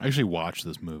I actually watched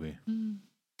this movie.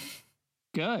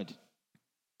 Good.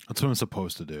 That's what I'm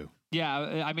supposed to do.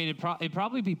 Yeah, I mean, it'd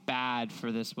probably be bad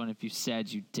for this one if you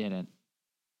said you didn't.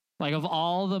 Like, of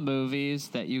all the movies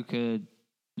that you could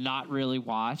not really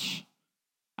watch,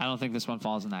 I don't think this one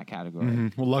falls in that category.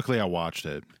 Mm-hmm. Well, luckily I watched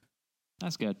it.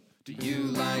 That's good. Do you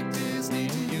like Disney?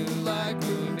 Do you like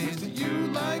movies? Do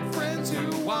you like friends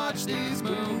who watch these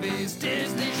movies?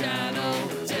 Disney Channel,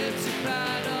 Tipsy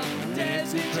Paddle,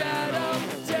 Disney Channel,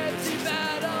 Tipsy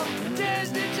Paddle,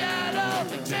 Disney Channel,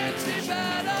 Tipsy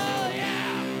Paddle,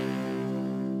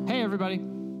 yeah! Hey, everybody.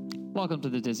 Welcome to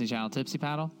the Disney Channel Tipsy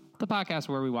Panel, the podcast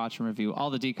where we watch and review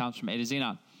all the DComs from A to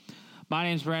Xenon. My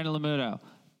name's Brandon Lamuto,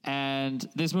 and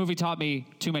this movie taught me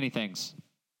too many things.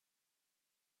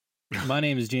 My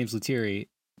name is James Lethierry,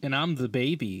 and I'm the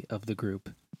baby of the group.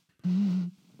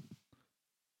 I'm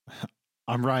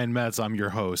Ryan Metz. I'm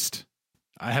your host.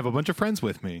 I have a bunch of friends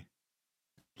with me.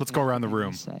 Let's go around the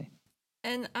room.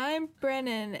 And I'm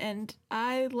Brennan, and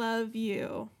I love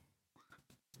you.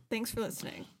 Thanks for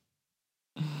listening.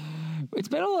 It's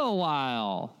been a little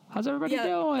while. How's everybody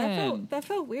doing? That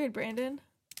felt weird, Brandon.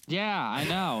 Yeah, I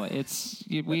know. It's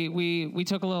we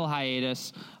took a little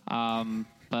hiatus,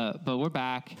 but we're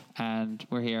back and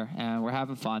we're here and we're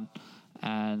having fun,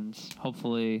 and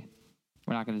hopefully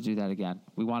we're not going to do that again.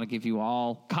 We want to give you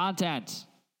all content.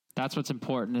 That's what's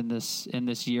important in this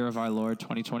year of our Lord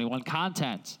 2021.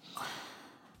 Content.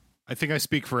 I think I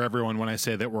speak for everyone when I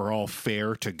say that we're all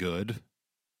fair to good.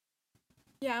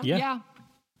 Yeah.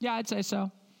 Yeah, I'd say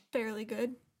so. Fairly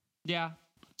good. Yeah.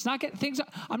 It's not getting things.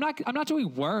 I'm not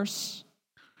doing worse.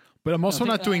 But I'm also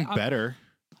not doing better.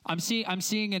 I'm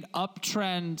seeing an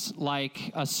uptrend,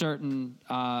 like a certain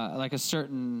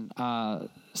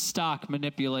stock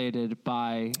manipulated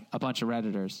by a bunch of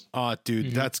Redditors.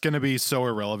 Dude, that's going to be so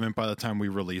irrelevant by the time we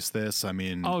release this. I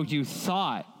mean, you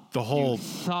thought the whole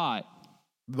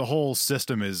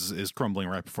system is crumbling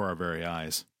right before our very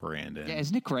eyes, Brandon. Yeah,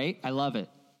 isn't it great? I love it.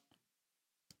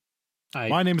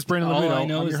 My name is Brandon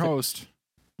Lamuto. I'm your host.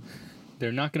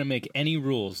 They're not going to make any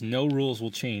rules. No rules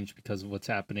will change because of what's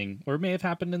happening, or may have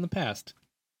happened in the past.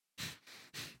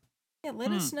 Yeah,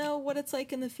 let us know what it's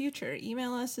like in the future.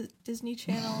 Email us at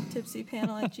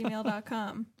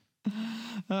disneychanneltipsypanel@gmail.com.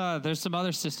 There's some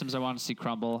other systems I want to see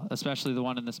crumble, especially the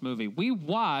one in this movie. We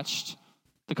watched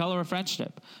The Color of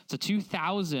Friendship. It's a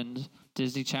 2000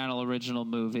 Disney Channel original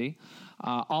movie,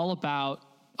 all about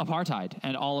apartheid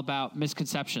and all about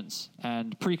misconceptions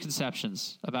and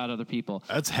preconceptions about other people.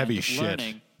 That's heavy shit.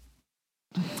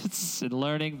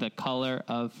 Learning the color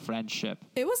of friendship.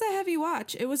 It was a heavy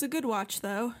watch. It was a good watch,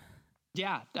 though.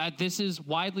 Yeah, this is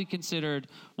widely considered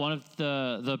one of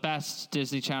the best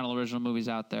Disney Channel original movies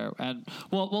out there. And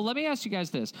well, let me ask you guys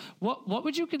this: what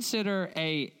would you consider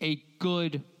a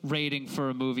good rating for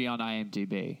a movie on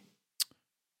IMDb?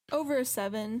 Over a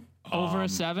 7. Over a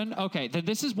 7? Okay, then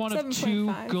this is one of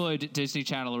 7.5. 2 good Disney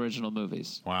Channel original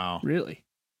movies. Wow. Really?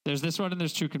 There's this one and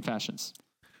there's True Confessions.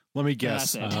 Let me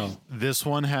guess. That's it. This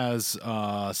one has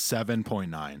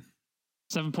 7.9.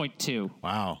 7.2.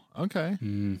 Wow. Okay.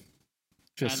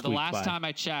 Just and the last time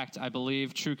I checked, I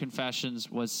believe True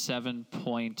Confessions was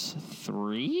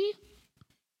 7.3?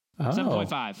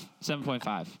 7.5.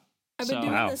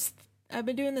 7.5. I've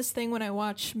been doing this thing when I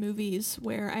watch movies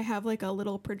where I have like a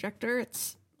little projector.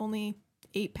 It's only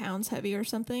 8 pounds heavy or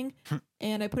something.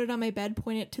 And I put it on my bed,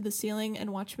 point it to the ceiling,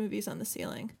 and watch movies on the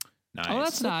ceiling. Nice. Oh,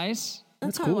 that's nice.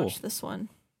 That's how cool. I watched this one.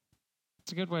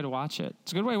 It's a good way to watch it.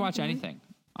 It's a good way to watch anything.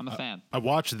 I'm a fan. I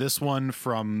watched this one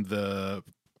from the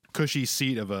cushy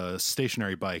seat of a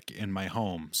stationary bike in my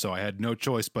home, so I had no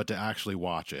choice but to actually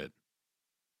watch it.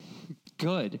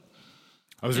 Good.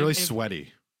 I was really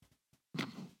sweaty.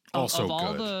 Also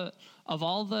good. Of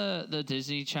all the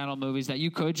Disney Channel movies that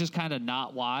you could just kind of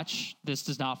not watch, this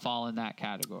does not fall in that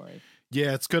category.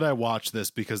 Yeah, it's good I watched this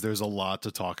because there's a lot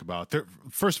to talk about.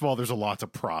 First of all, there's a lot to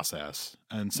process.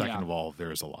 And second of all,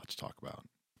 there's a lot to talk about.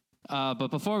 But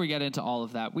before we get into all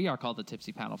of that, we are called the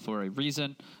Tipsy Panel for a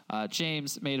reason.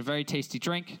 James made a very tasty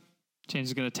drink. James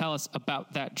is going to tell us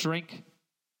about that drink.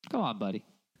 Go on, buddy.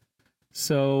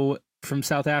 So, from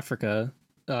South Africa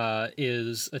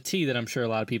is a tea that I'm sure a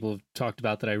lot of people have talked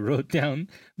about that I wrote down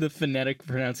the phonetic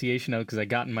pronunciation of because I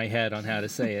got in my head on how to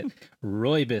say it.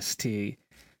 Rooibos tea.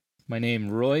 My name,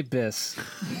 Roy Biss.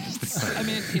 I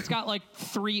mean, it's got like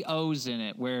 3 O's in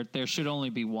it where there should only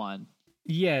be 1.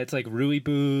 Yeah, it's like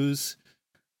rooibos.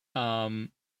 So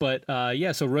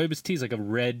rooibos tea is like a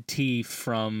red tea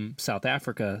from South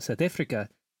Africa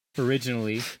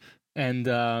originally. And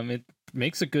it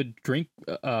makes a good drink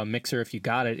mixer if you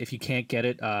got it. If you can't get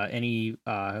it, any,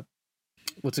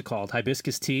 what's it called?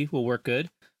 Hibiscus tea will work good.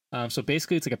 So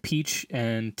basically, it's like a peach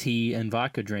and tea and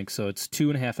vodka drink. So it's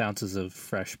 2.5 ounces of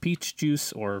fresh peach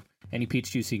juice or any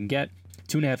peach juice you can get,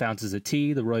 2.5 ounces of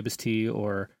tea, the rooibos tea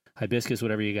or hibiscus,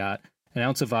 whatever you got, an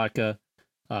ounce of vodka,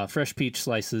 fresh peach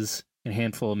slices, and a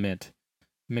handful of mint.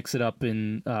 Mix it up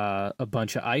in a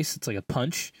bunch of ice. It's like a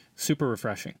punch. Super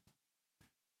refreshing.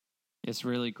 It's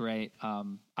really great.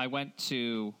 I went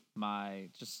to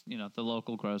the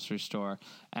local grocery store,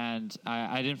 and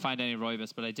I didn't find any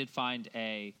rooibos, but I did find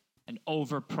an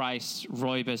overpriced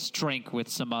rooibos drink with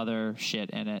some other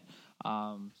shit in it.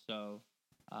 Long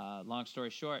story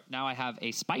short, now I have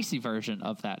a spicy version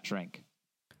of that drink.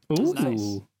 Ooh.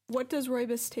 Nice. What does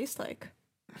rooibos taste like?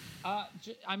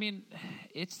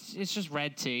 It's just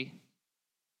red tea.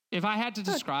 If I had to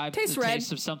describe the tastes red.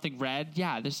 taste of something red,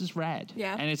 this is red.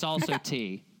 Yeah. And it's also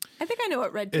tea. I think I know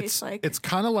what red tastes like. It's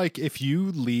kind of like if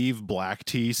you leave black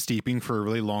tea steeping for a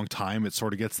really long time, it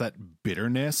sort of gets that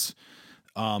bitterness.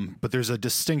 But there's a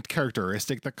distinct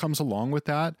characteristic that comes along with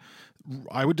that.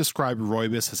 I would describe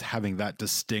rooibos as having that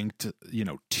distinct,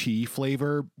 tea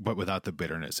flavor, but without the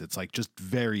bitterness. It's like just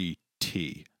very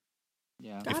tea.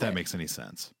 Yeah. If that makes any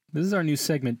sense. This is our new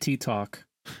segment, Tea Talk,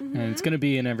 and it's going to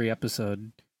be in every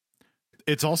episode.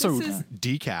 It's also This is-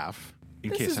 decaf, in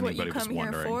This case is what anybody you was come here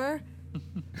wondering. for.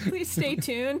 Please stay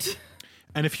tuned.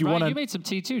 And if you Ryan, want you to, made some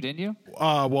tea too, didn't you?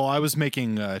 well, I was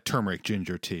making turmeric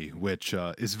ginger tea, which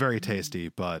is very tasty,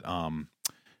 but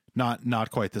not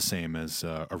quite the same as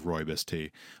a rooibos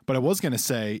tea. But I was going to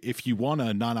say, if you want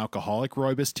a non-alcoholic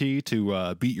rooibos tea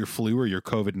to beat your flu or your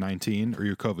COVID-19 or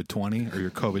your COVID-20 or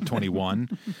your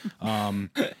COVID-21,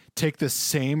 take the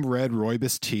same red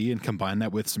rooibos tea and combine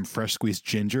that with some fresh squeezed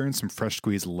ginger and some fresh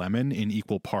squeezed lemon in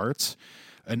equal parts,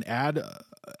 and add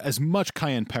as much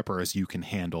cayenne pepper as you can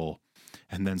handle,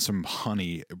 and then some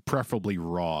honey, preferably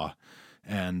raw,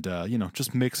 and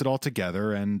just mix it all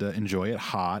together and enjoy it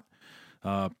hot.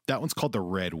 That one's called the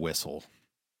Red Whistle.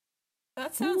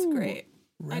 That sounds great.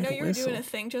 I know Red you were Whistle. doing a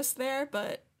thing just there,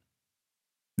 but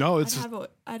No,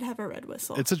 I'd have a red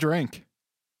whistle. it's a drink.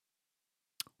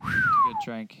 Good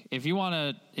drink. If you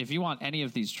want any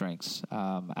of these drinks,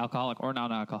 alcoholic or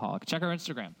non-alcoholic, check our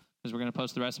Instagram because we're going to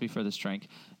post the recipe for this drink,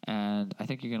 and I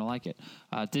think you're going to like it.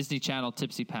 Disney Channel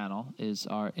Tipsy Panel is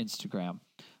our Instagram,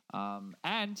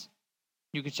 and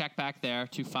you can check back there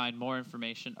to find more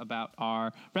information about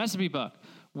our recipe book,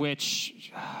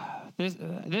 which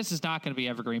this is not going to be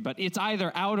evergreen, but it's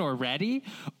either out already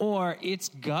or it's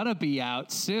going to be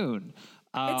out soon.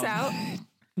 It's out.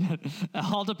 It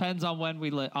all depends on when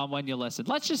when you listen.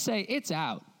 Let's just say it's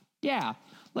out. Yeah,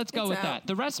 let's go It's with out. that.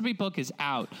 The recipe book is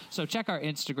out. So check our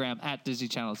Instagram at Disney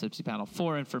Channel Tipsy Panel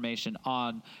for information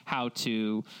on how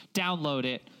to download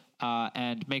it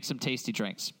and make some tasty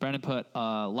drinks. Brennan put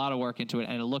a lot of work into it,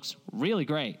 and it looks really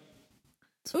great.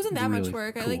 It wasn't that much Really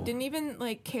work. I cool. didn't even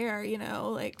care,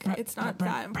 it's not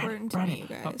that important to me,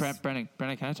 you guys. Brennan, can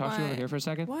I talk to you over What? here for a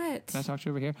second? What? Can I talk to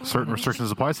you over here? Certain restrictions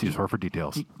apply. See store for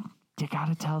details. You got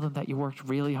to tell them that you worked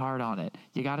really hard on it.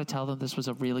 You got to tell them this was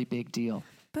a really big deal.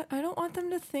 But I don't want them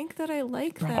to think that I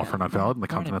like them. Offer not valid in the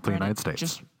Brennan, continental United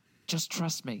States. Just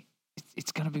trust me.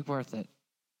 It's going to be worth it.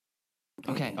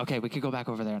 Okay, we could go back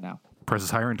over there now. Prices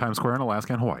higher in Times Square in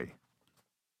Alaska and Hawaii.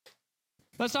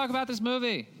 Let's talk about this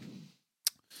movie,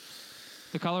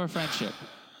 The Color of Friendship.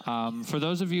 For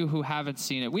those of you who haven't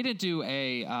seen it, we didn't do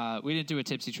a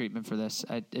tipsy treatment for this.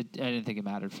 I didn't think it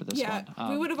mattered for this Yeah,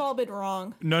 one. we would have all been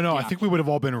wrong. No, I Yeah. think we would have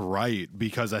all been right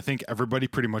because I think everybody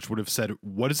pretty much would have said,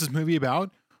 "What is this movie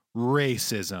about?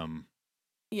 Racism."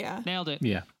 Yeah. Nailed it.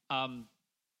 Yeah.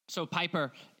 So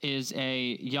Piper is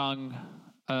a young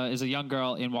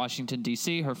girl in Washington,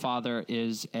 D.C. Her father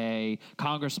is a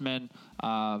congressman,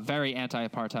 very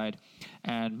anti-apartheid,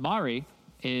 and Mari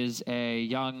is a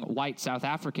young white South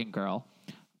African girl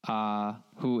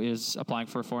who is applying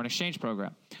for a foreign exchange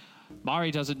program.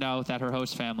 Mari doesn't know that her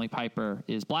host family, Piper,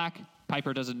 is black.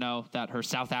 Piper doesn't know that her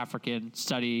South African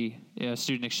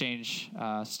student exchange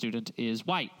student is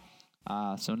white.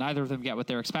 So neither of them get what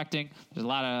they're expecting. There's a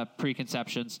lot of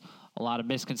preconceptions, a lot of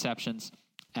misconceptions,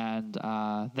 and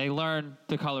they learn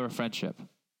the color of friendship.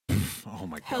 Oh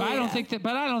my god! Hell But I don't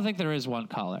yeah. think there is one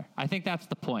color. I think that's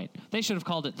the point. They should have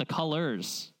called it the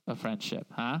colors of friendship,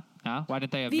 huh? Why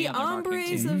didn't they have The me on their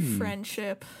marketing ombres team? of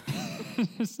friendship.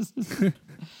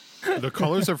 The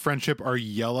colors of friendship are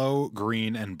yellow,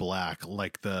 green, and black,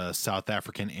 like the South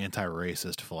African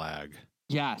anti-racist flag.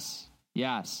 Yes,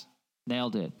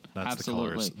 nailed it. That's Absolutely.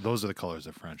 the colors. Those are the colors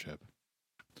of friendship.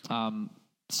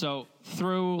 So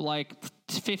through like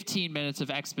 15 minutes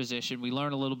of exposition, we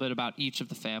learn a little bit about each of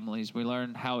the families. We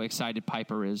learn how excited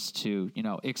Piper is to,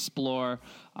 explore,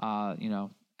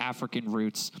 African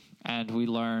roots. and we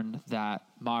learn that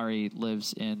Mari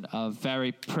lives in a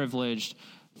very privileged,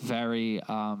 very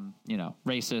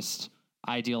racist,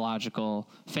 ideological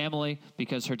family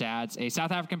because her dad's a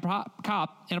South African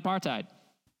cop in apartheid.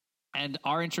 And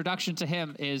our introduction to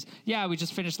him is, we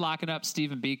just finished locking up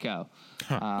Stephen Biko,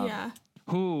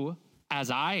 who,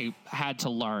 as I had to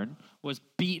learn, was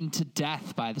beaten to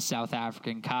death by the South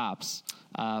African cops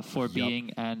for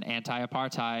being an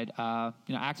anti-apartheid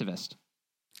activist.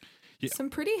 Yeah. Some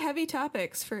pretty heavy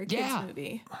topics for a kids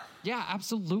movie. Yeah,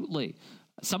 absolutely.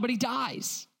 Somebody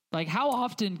dies. Like, how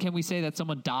often can we say that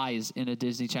someone dies in a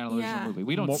Disney Channel original movie?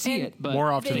 We don't see it, but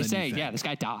more often they than say, you think. this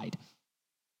guy died.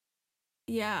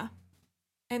 Yeah.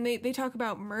 And they talk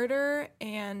about murder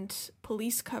and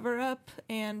police cover-up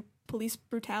and police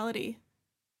brutality.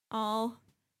 All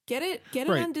get it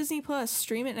Right. on Disney Plus.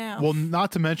 Stream it now. Well,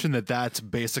 not to mention that that's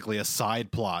basically a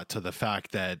side plot to the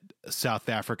fact that South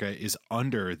Africa is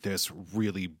under this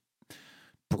really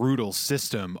brutal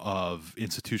system of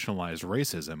institutionalized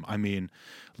racism. I mean,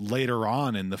 later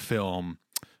on in the film,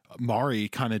 Mari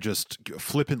kind of just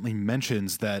flippantly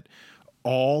mentions that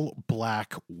all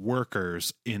black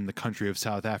workers in the country of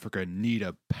South Africa need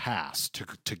a pass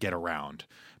to get around.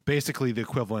 Basically the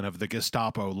equivalent of the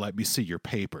Gestapo, let me see your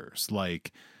papers.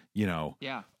 Like,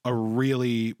 a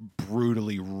really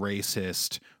brutally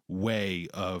racist way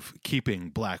of keeping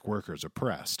black workers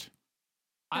oppressed.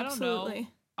 Absolutely.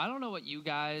 I don't know what you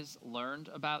guys learned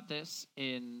about this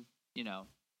in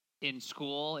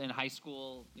school, in high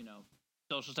school,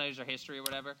 social studies or history or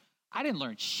whatever. I didn't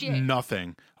learn shit.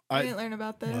 Nothing. I didn't learn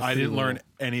about this. I didn't learn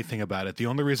anything about it. The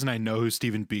only reason I know who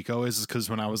Stephen Biko is because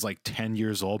when I was like 10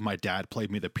 years old, my dad played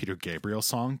me the Peter Gabriel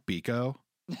song, Biko.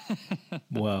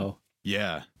 Whoa.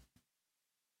 Yeah.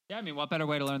 Yeah, I mean, what better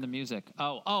way to learn the music?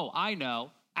 Oh, I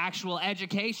know. Actual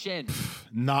education.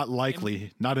 Not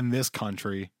likely. Not in this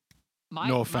country.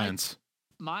 No offense.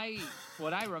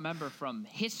 What I remember from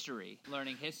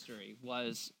learning history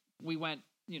was we went,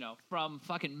 from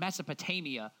fucking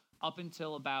Mesopotamia up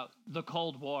until about the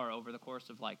Cold War over the course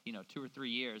of 2 or 3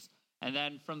 years. And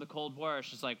then from the Cold War, it's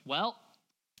just like, well,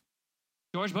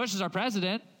 George Bush is our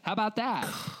president. How about that?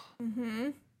 Mm-hmm.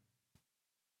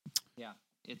 Yeah.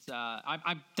 It's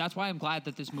that's why I'm glad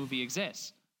that this movie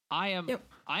exists. I am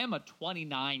a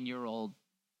 29-year-old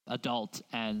adult,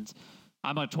 and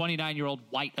I'm a 29-year-old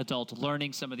white adult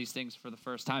learning some of these things for the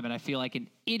first time, and I feel like an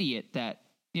idiot that,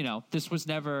 this was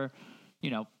never,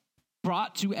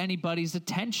 brought to anybody's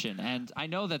attention. And I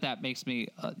know that makes me,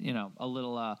 a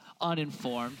little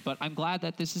uninformed, but I'm glad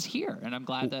that this is here, and I'm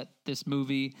glad that this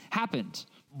movie happened.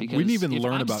 Because we didn't even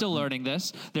learn I'm about. still learning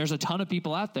this. There's a ton of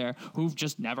people out there who've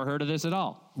just never heard of this at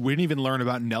all. We didn't even learn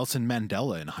about Nelson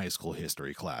Mandela in high school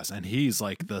history class, and he's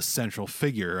like the central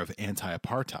figure of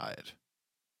anti-apartheid.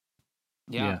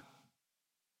 Yeah.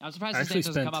 I'm surprised his name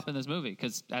doesn't come up in this movie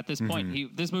because at this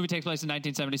point, this movie takes place in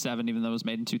 1977, even though it was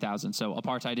made in 2000. So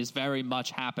apartheid is very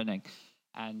much happening,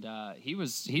 and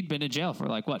he'd been in jail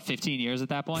for 15 years at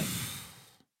that point.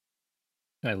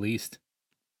 At least.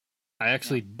 I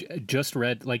actually just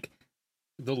read,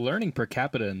 the learning per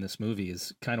capita in this movie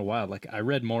is kind of wild. I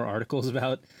read more articles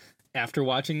about after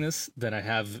watching this than I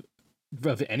have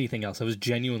of anything else. I was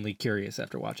genuinely curious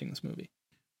after watching this movie.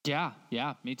 Yeah,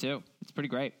 me too. It's pretty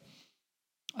great.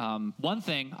 One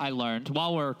thing I learned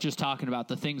while we're just talking about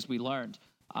the things we learned,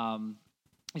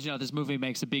 is, this movie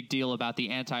makes a big deal about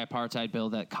the anti-apartheid bill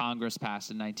that Congress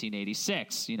passed in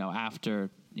 1986,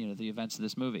 after, the events of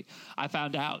this movie. I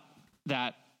found out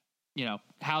that, the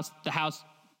House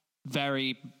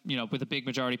very, with a big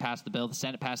majority passed the bill. The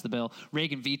Senate passed the bill.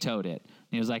 Reagan vetoed it. And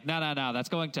he was like, no, that's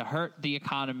going to hurt the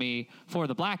economy for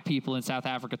the black people in South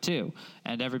Africa too.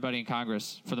 And everybody in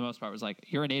Congress, for the most part, was like,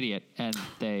 you're an idiot. And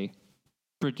they,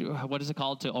 what is it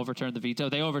called to overturn the veto?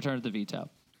 They overturned the veto.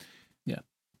 Yeah.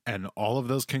 And all of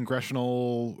those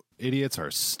congressional idiots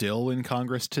are still in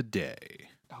Congress today.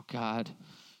 Oh, God.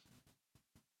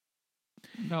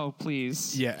 No,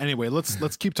 please. Yeah. Anyway, let's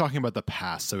keep talking about the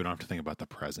past so we don't have to think about the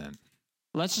present.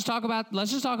 Let's just talk about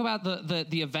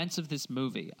the events of this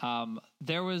movie.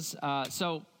 There was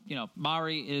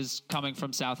Mari is coming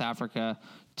from South Africa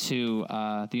to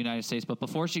the United States, but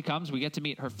before she comes, we get to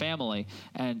meet her family,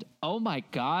 and oh my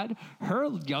God, her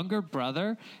younger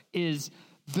brother is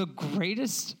the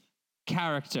greatest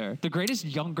character, the greatest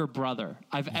younger brother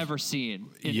I've ever seen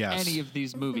in any of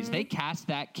these movies. They cast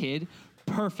that kid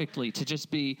perfectly to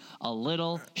just be a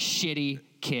little shitty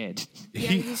kid. Yeah,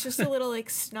 he's just a little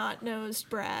snot-nosed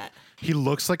brat. He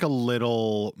looks like a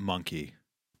little monkey.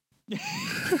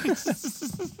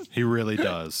 He really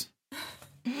does.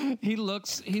 He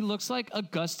looks like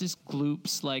Augustus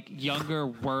Gloop's younger,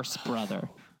 worse brother.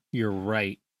 You're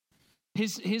right.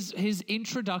 His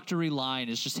introductory line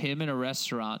is just him in a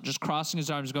restaurant, just crossing his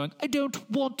arms, going, "I don't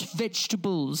want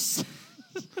vegetables."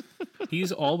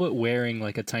 He's all but wearing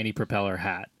like a tiny propeller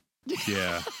hat.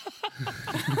 Yeah.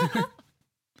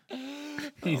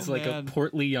 He's like man. a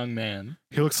portly young man.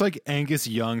 He looks like Angus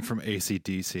Young from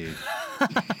AC/DC.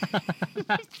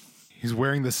 He's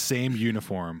wearing the same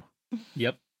uniform.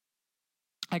 Yep.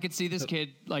 I could see this kid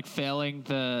like failing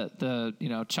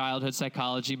the childhood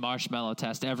psychology marshmallow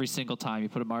test every single time you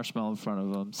put a marshmallow in front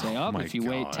of him. Say, my if you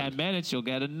wait God. 10 minutes, you'll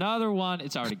get another one.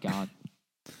 It's already gone.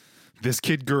 This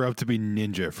kid grew up to be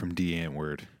Ninja from D.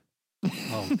 Antwoord.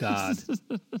 Oh God.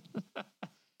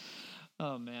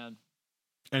 Oh man.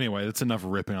 Anyway, that's enough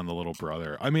ripping on the little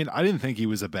brother. I mean, I didn't think he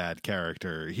was a bad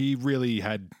character. He really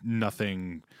had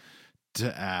nothing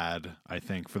to add, I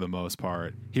think, for the most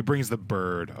part. He brings the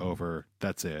bird over.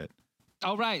 That's it.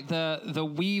 Oh right, the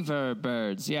weaver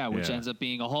birds, which Yeah. ends up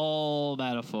being a whole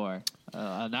metaphor,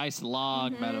 a nice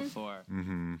long metaphor.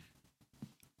 Mm-hmm.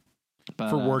 But,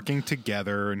 For working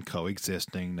together and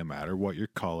coexisting, no matter what your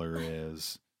color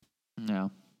is.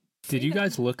 No, Did you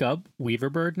guys look up weaver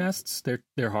bird nests?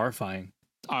 They're horrifying.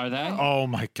 are they? Oh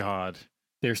my God.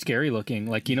 They're scary looking.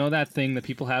 Like, you know that thing that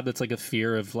people have that's like a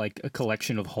fear of like a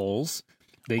collection of holes?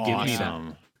 They give me that.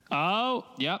 Awesome. Oh,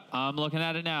 yep, I'm looking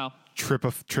at it now.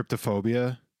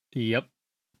 Tryptophobia? Yep.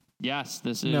 Yes,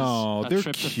 this is No, a they're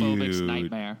tryptophobic's cute.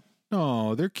 nightmare.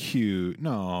 No, they're cute.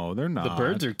 No, they're not. The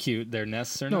birds are cute. Their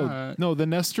nests are No, not. no, the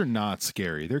nests are not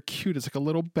scary. They're cute. It's like a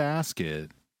little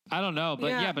basket. I don't know,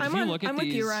 but but I'm if you look at I'm these,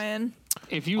 with you, Ryan.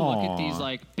 if you look at these Aw.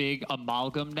 like big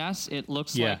amalgam nests, it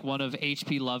looks Yeah. like one of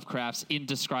H.P. Lovecraft's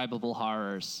indescribable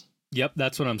horrors. Yep,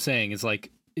 that's what I'm saying. It's like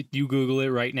if you Google it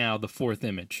right now, the fourth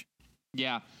image.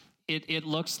 Yeah, it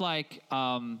looks like it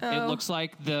Oh. looks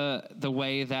like the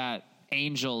way that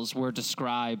angels were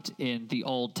described in the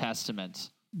Old Testament.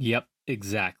 Yep,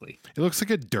 exactly. It looks like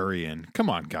a durian. Come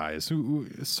on, guys.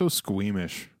 It's so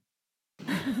squeamish.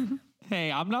 Hey,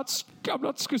 I'm not scared.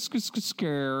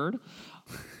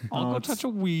 I'll Oh, go it's touch a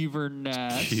weaver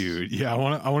nest. Cute. Yeah, I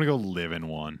want to go live in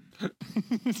one.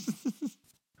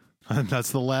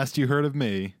 That's the last you heard of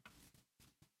me.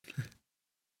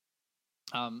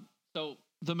 So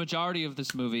the majority of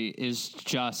this movie is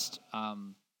just,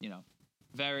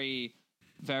 very,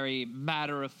 very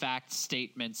matter of fact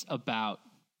statements about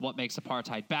what makes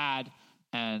apartheid bad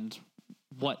and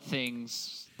what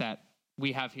things that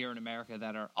we have here in America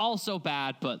that are also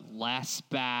bad but less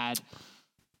bad.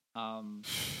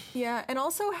 Yeah, and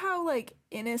also how like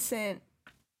innocent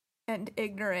and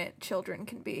ignorant children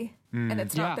can be, and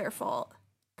it's Yeah. not their fault.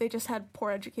 They just had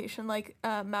poor education. Like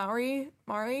Mari,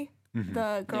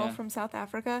 the girl Yeah. from South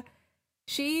Africa,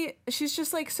 she's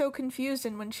just like so confused,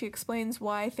 and when she explains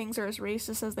why things are as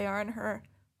racist as they are in her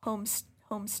home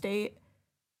state,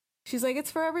 she's like,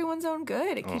 it's for everyone's own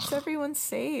good. It keeps everyone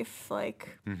safe.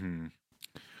 Like, Mm-hmm.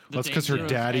 The That's because her danger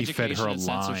of daddy fed her a education and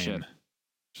censorship. line.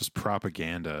 Just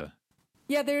propaganda.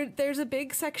 yeah, there's a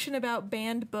big section about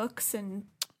banned books and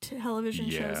television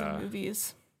shows Yeah. and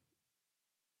movies.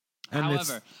 And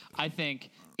However, I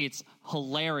think it's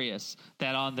hilarious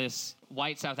that on this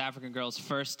white South African girl's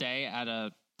first day at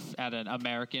an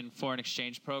American foreign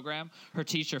exchange program, her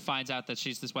teacher finds out that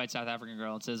she's this white South African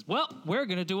girl and says, "Well, we're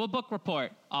going to do a book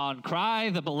report on Cry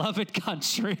the Beloved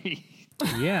Country."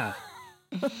 Yeah.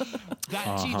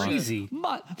 Crazy.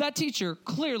 That teacher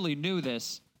clearly knew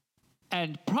this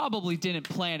and probably didn't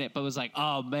plan it, but was like,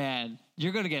 "Oh man,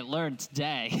 you're going to get learned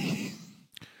today."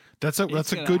 that's a gonna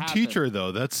good happen. teacher,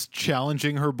 though. That's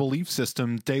challenging her belief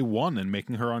system day one and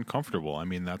making her uncomfortable. I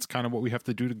mean, that's kind of what we have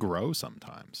to do to grow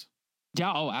sometimes.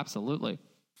 Yeah, oh, absolutely.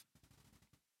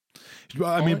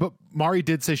 I mean, but Mari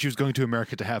did say she was going to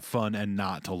America to have fun and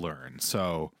not to learn.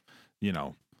 So,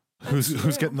 who's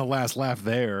true. getting the last laugh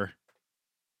there?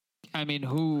 I mean,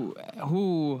 who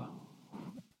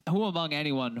among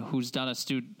anyone who's done a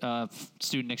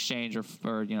student exchange or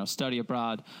study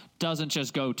abroad doesn't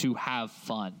just go to have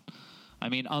fun? I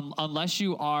mean, unless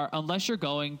you're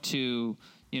going to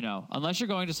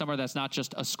somewhere that's not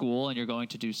just a school and you're going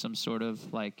to do some sort of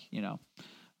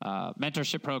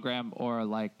mentorship program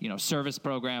or service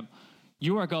program,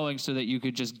 you are going so that you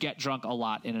could just get drunk a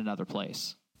lot in another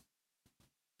place.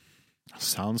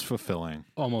 Sounds fulfilling.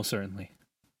 Almost certainly.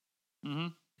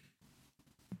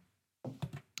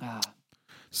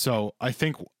 So I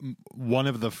think one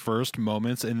of the first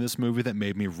moments in this movie that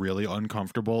made me really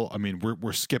uncomfortable. I mean,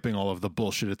 we're skipping all of the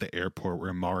bullshit at the airport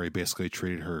where Mari basically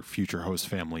treated her future host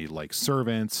family like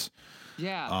servants.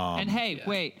 Yeah. And hey,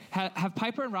 wait, have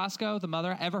Piper and Roscoe, the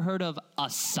mother, ever heard of a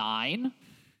sign?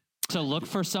 to look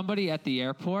for somebody at the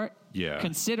airport. Yeah.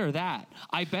 Consider that.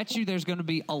 I bet you there's going to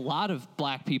be a lot of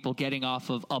black people getting off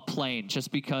of a plane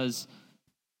just because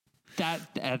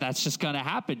that's just going to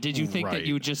happen. Did you think that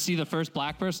you would just see the first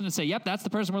black person and say, yep, that's the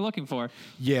person we're looking for?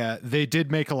 Yeah, they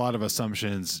did make a lot of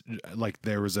assumptions. Like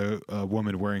there was a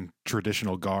woman wearing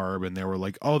traditional garb and they were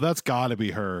like, oh, that's got to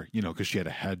be her, you know, because she had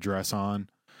a headdress on.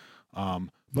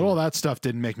 But all that stuff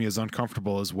didn't make me as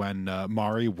uncomfortable as when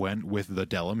Mari went with the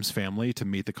Dellums family to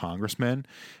meet the congressman.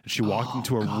 And she walked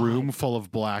into a room full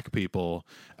of black people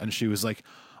and she was like,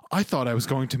 I thought I was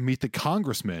going to meet the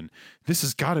congressman. This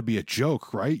has got to be a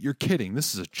joke, right? You're kidding.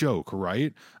 This is a joke,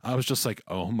 right? I was just like,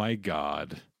 oh my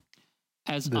God.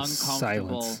 As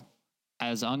uncomfortable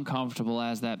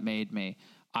as that made me,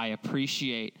 I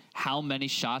appreciate how many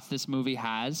shots this movie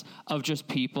has of just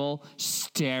people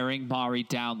staring Mari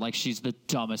down like she's the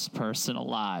dumbest person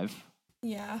alive.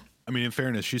 Yeah. I mean, in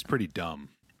fairness, she's pretty dumb.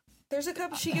 There's a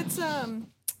couple, she gets,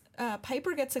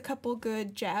 Piper gets a couple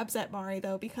good jabs at Mari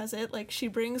though, because she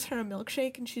brings her a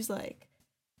milkshake and she's like,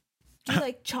 do you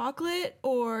like chocolate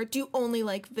or do you only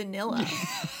like vanilla?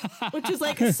 Which is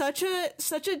like such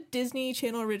a Disney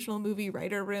Channel original movie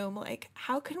writer room. Like,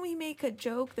 how can we make a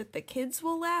joke that the kids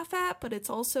will laugh at, but it's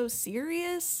also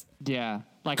serious? Yeah.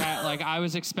 I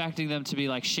was expecting them to be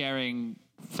like sharing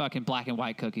fucking black and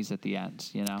white cookies at the end,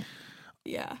 you know?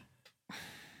 Yeah.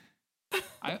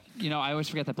 I always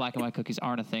forget that black and white cookies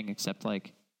aren't a thing except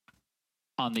like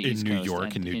on the East Coast. In New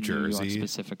York and New Jersey. New York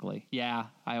specifically. Yeah,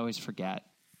 I always forget.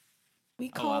 We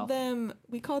called them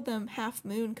Half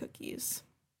Moon cookies.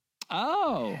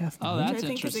 Oh, that's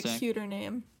interesting. Which I think is a cuter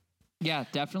name. Yeah,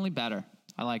 definitely better.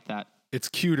 I like that. It's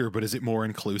cuter, but is it more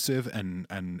inclusive and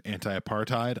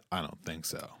anti-apartheid? I don't think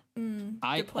so.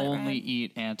 I only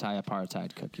eat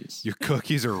anti-apartheid cookies. Your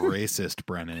cookies are racist,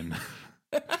 Brennan.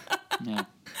 Yeah.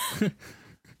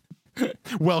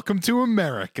 Welcome to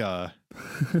America.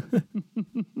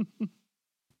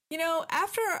 You know,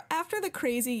 after the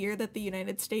crazy year that the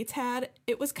United States had,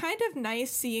 it was kind of nice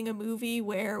seeing a movie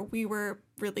where we were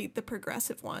really the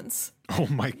progressive ones. Oh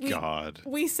my God.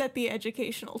 We set the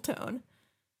educational tone.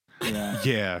 Yeah.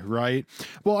 Yeah, right.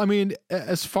 Well, I mean,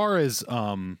 as far as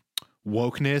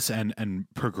wokeness and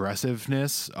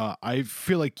progressiveness, I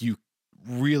feel like you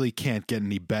really can't get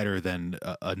any better than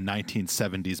a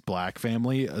 1970s black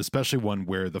family, especially one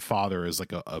where the father is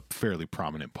like a fairly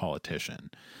prominent politician.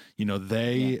 You know,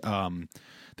 they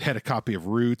had a copy of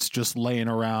Roots just laying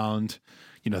around.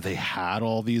 You know, they had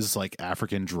all these like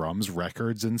African drums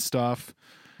records and stuff.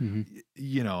 Mm-hmm.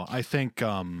 You know, I think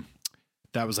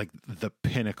that was like the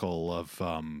pinnacle of,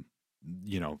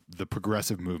 the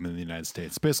progressive movement in the United States.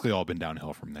 It's basically all been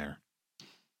downhill from there.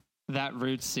 That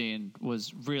Roots scene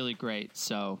was really great.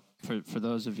 So for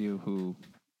those of you who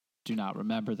do not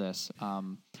remember this,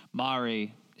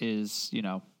 Mari is,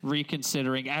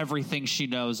 reconsidering everything she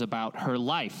knows about her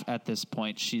life at this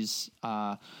point. She's,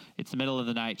 it's the middle of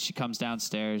the night. She comes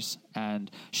downstairs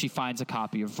and she finds a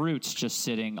copy of Roots just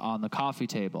sitting on the coffee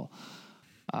table.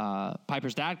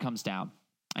 Piper's dad comes down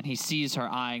and he sees her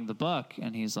eyeing the book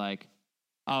and he's like,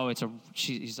 oh,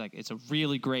 he's like, it's a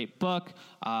really great book.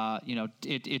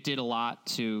 It did a lot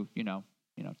to,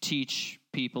 teach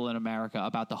people in America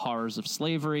about the horrors of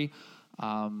slavery.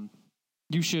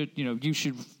 You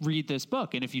should read this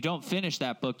book. And if you don't finish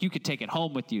that book, you could take it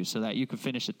home with you so that you could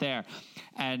finish it there.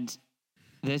 And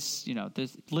this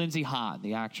Lindsay Hahn,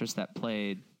 the actress that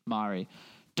played Mari,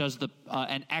 does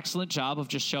an excellent job of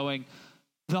just showing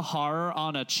the horror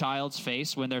on a child's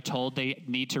face when they're told they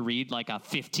need to read like a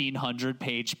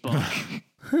 1,500-page book.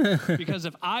 Because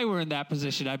if I were in that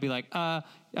position, I'd be like,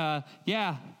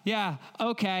 yeah,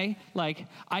 okay. Like,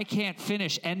 I can't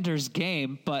finish Ender's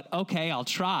Game, but okay, I'll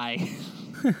try.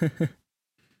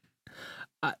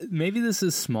 Maybe this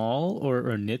is small or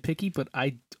nitpicky, but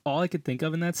all I could think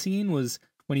of in that scene was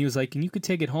when he was like, and you could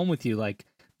take it home with you. Like,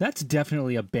 that's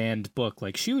definitely a banned book.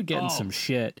 Like, she would get in some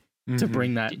shit to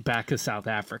bring that back to South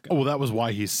Africa. Oh, well, that was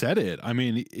why he said it. I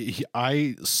mean,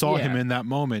 I saw him in that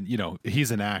moment.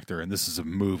 He's an actor and this is a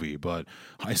movie, but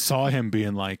I saw him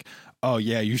being like, oh,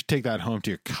 yeah, you should take that home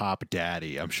to your cop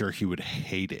daddy. I'm sure he would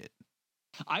hate it.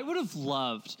 I would have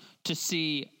loved to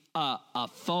see a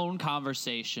phone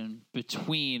conversation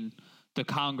between the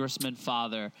congressman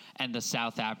father and the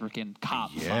South African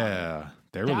cop father. Yeah,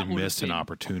 they really missed an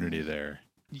opportunity there.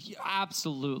 Yeah,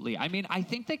 absolutely. I mean, I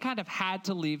think they kind of had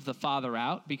to leave the father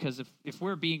out because if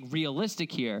we're being realistic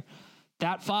here,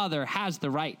 that father has the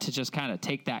right to just kind of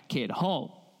take that kid home.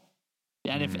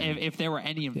 And if there were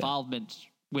any involvement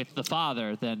with the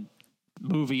father, then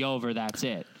movie over, that's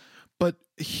it. But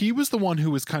he was the one who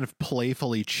was kind of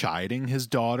playfully chiding his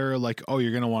daughter, like, "Oh,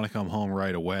 you're going to want to come home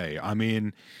right away." I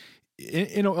mean,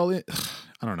 I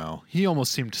don't know. He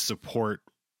almost seemed to support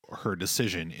her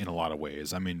decision in a lot of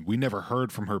ways. I mean, we never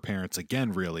heard from her parents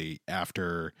again, really,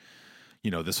 after,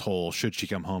 this whole should she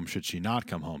come home, should she not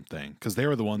come home thing, because they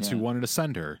were the ones who wanted to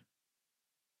send her.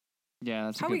 Yeah,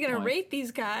 that's How a are we good going to point. rate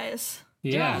these guys?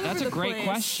 Yeah, All that's over a the great place.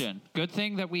 question. Good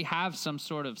thing that we have some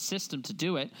sort of system to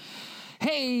do it.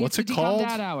 Hey, What's it's it the called? Decom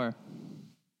Dad Hour.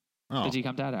 Oh, The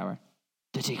Decom Dad Hour.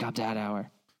 The Decom Dad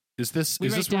Hour. is this We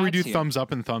rate where we do dads here. thumbs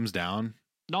up and thumbs down?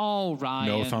 No,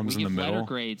 Ryan. thumbs we in the give letter middle?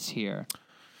 grades here.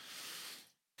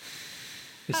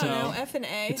 It's I don't a, know, F and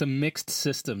A. it's a mixed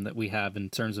system that we have in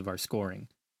terms of our scoring.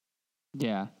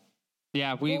 Yeah.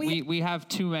 Yeah, we, Well, we have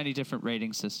too many different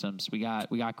rating systems. We got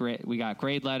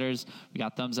grade letters, we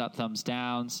got thumbs up, thumbs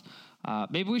downs.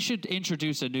 Maybe we should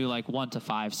introduce a new 1 to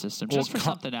 5 system just Well, for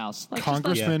something else.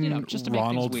 Congressman just to make things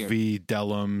Ronald weird. V.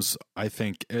 Dellums, I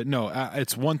think,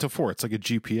 it's 1 to 4. It's like a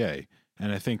GPA.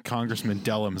 And I think Congressman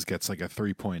Dellums gets like a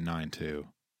 3.92.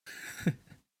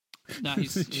 No,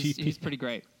 he's GP. pretty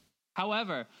great.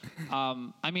 However,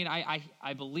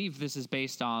 I believe this is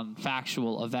based on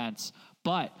factual events,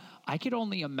 but I could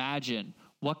only imagine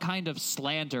what kind of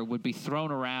slander would be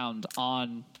thrown around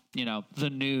on, the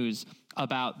news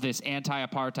about this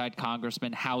anti-apartheid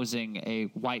congressman housing a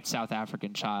white South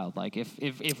African child. Like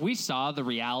if we saw the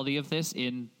reality of this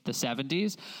in the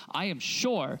 70s, I am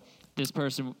sure this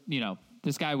person,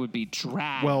 this guy would be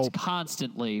dragged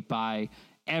constantly by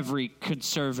every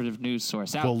conservative news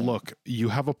source out Well, there. look, you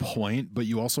have a point, but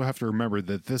you also have to remember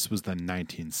that this was the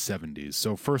 1970s.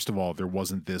 So first of all, there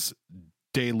wasn't this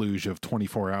deluge of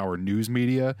 24-hour news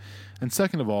media. And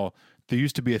second of all, there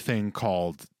used to be a thing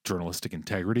called journalistic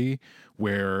integrity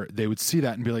where they would see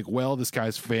that and be like, well, this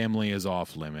guy's family is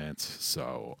off limits,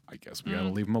 so I guess we got to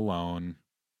leave him alone.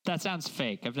 That sounds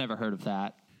fake. I've never heard of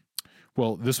that.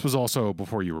 Well, this was also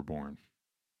before you were born.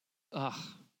 Ugh.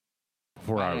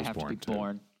 Before Why I did was have born, to be too.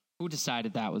 born? Who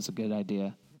decided that was a good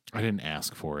idea? I didn't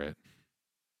ask for it.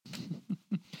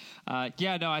 I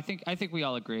think we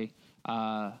all agree.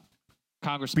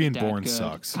 Congressman Being dad born good,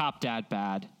 sucks. Cop dad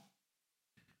bad.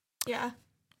 Yeah.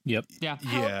 Yep. Yeah.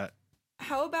 Yeah.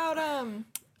 How about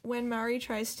when Maury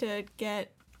tries to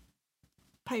get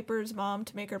Piper's mom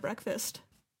to make her breakfast?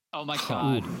 Oh my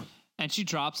god. And she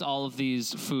drops all of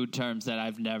these food terms that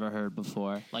I've never heard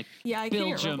before, like Yeah, I can't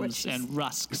remember what Bilgems she's- and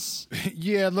rusks.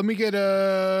 Yeah, let me get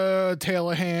a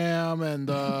tail of ham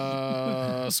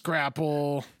and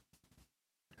scrapple.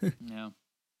 Yeah.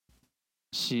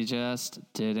 She just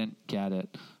didn't get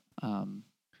it.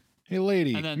 Hey,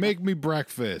 lady, And then- make me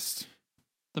breakfast.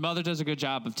 The mother does a good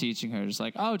job of teaching her. Just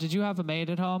like, oh, did you have a maid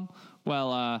at home?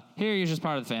 Well, here you're just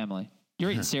part of the family.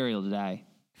 You're eating cereal today.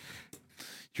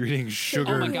 You're eating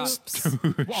sugar. Oh my god! Oops.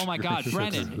 Oh my god,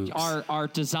 Brennan, our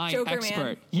design Joker expert.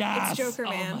 Man. Yes. It's Joker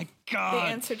Man. Oh my The god!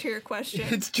 answer to your question.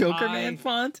 It's Joker Man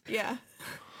font. Yeah.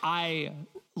 I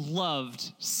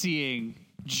loved seeing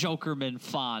Jokerman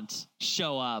font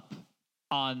show up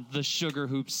on the Sugar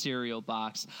Hoop cereal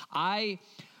box.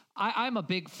 I'm a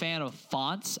big fan of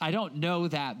fonts. I don't know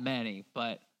that many,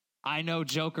 but I know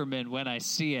Jokerman when I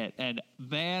see it. And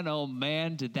man, oh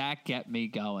man, did that get me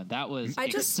going. That was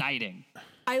exciting.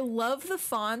 I love the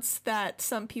fonts that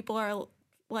some people are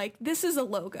like, this is a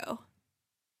logo.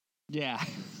 Yeah.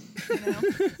 You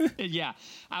know? Yeah,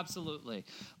 absolutely.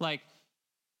 Like,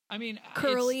 I mean,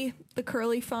 Curly, the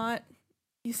curly font.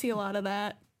 You see a lot of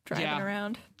that driving Yeah.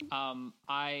 around.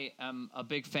 I am a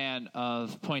big fan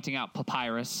of pointing out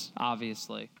Papyrus,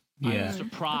 obviously. Yeah. I'm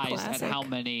surprised at classic. how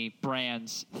many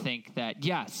brands think that,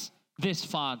 yes, this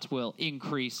font will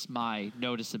increase my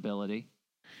noticeability.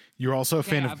 You're also a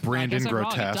fan Yeah, of Brandon I guess I'm wrong.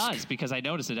 Grotesque. It does, because I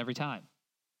notice it every time.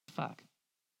 Fuck.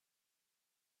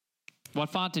 What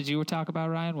font did you talk about,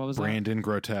 Ryan? What was Brandon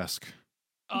Grotesque. that?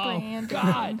 Oh, Brandon.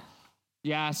 God.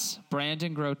 Yes,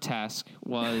 Brandon Grotesque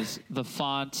was the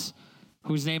font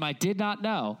whose name I did not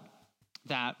know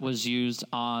that was used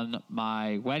on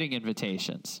my wedding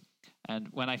invitations. And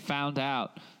when I found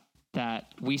out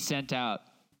that we sent out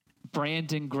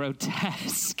Brandon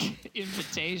Grotesque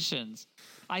invitations,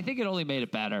 I think it only made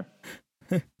it better.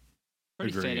 Pretty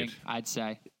Agreed. fitting, I'd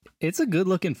say. It's a good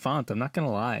looking font. I'm not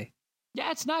gonna lie. Yeah,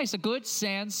 it's nice. A good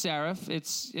sans serif.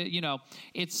 It's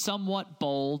it's somewhat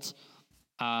bold.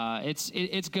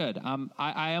 It's good.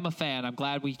 I am a fan. I'm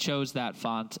glad we chose that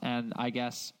font, and I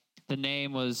guess the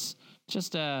name was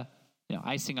just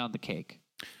icing on the cake.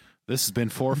 This has been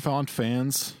For Font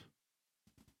Fans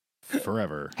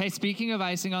forever. Hey, speaking of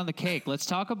icing on the cake, let's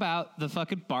talk about the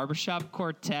fucking barbershop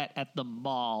quartet at the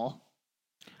mall.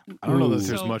 I don't know that Ooh.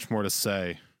 there's So- much more to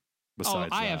say besides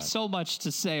I that. have so much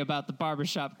to say about the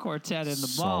Barbershop Quartet in the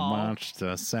So mall. much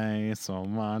to say, so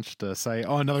much to say.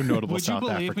 Oh, another notable Would you South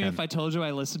believe African. me if I told you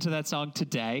I listened to that song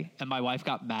today and my wife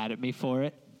got mad at me for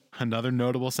it? Another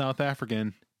notable South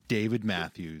African, David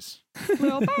Matthews.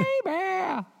 Little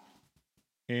baby.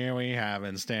 Here we have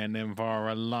been standing for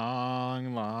a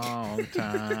long, long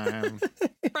time.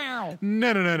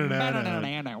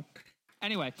 No.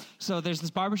 Anyway, so there's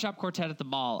this barbershop quartet at the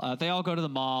mall. They all go to the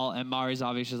mall, and Mari's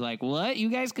obviously like, what? You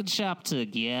guys can shop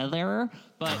together?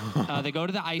 But they go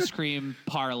to the ice cream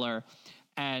parlor,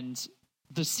 and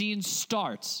the scene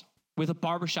starts with a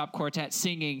barbershop quartet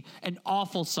singing an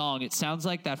awful song. It sounds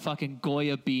like that fucking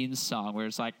Goya Beans song where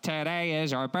it's like, today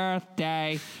is your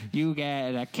birthday. You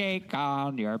get a cake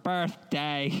on your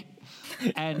birthday.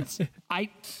 And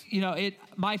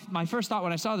my first thought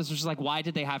when I saw this was just like, why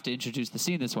did they have to introduce the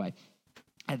scene this way?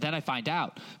 And then I find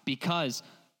out because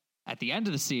at the end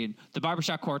of the scene, the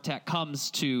barbershop quartet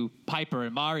comes to Piper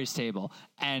and Mari's table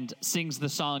and sings the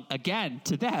song again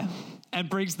to them and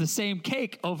brings the same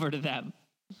cake over to them.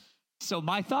 So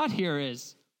my thought here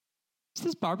is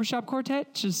this barbershop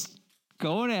quartet just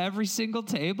going to every single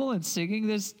table and singing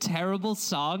this terrible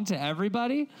song to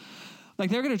everybody? Like,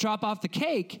 they're going to drop off the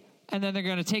cake, and then they're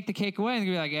going to take the cake away, and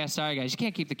they're going to be like, yeah, sorry, guys, you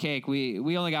can't keep the cake. We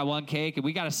only got one cake, and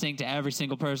we got to sing to every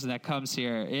single person that comes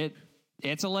here.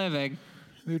 It's a living.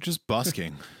 They're just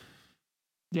busking.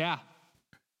 Yeah.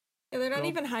 Yeah, they're not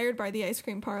even hired by the ice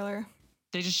cream parlor.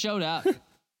 They just showed up, and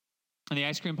the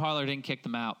ice cream parlor didn't kick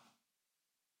them out.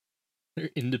 They're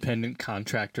independent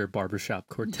contractor barbershop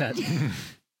quartet.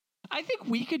 I think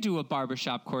we could do a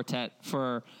barbershop quartet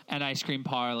for an ice cream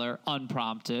parlor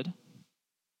unprompted.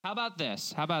 How about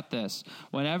this?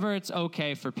 Whenever it's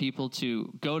okay for people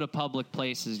to go to public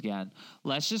places again,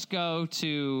 let's just go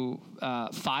to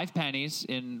Five Pennies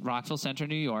in Rockville Center,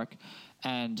 New York,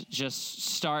 and just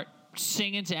start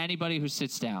singing to anybody who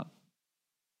sits down.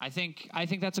 I think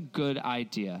that's a good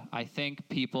idea. I think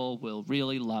people will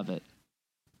really love it.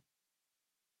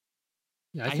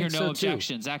 Yeah, I hear think no so, too.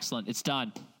 objections. Excellent. It's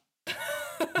done.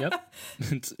 Yep.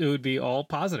 It would be all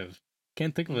positive.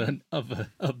 Can't think of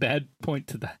a bad point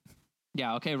to that.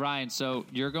 Yeah, okay, Ryan, so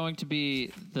you're going to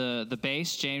be the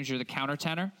bass. James, you're the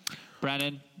countertenor.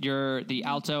 Brennan, you're the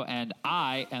alto, and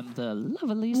I am the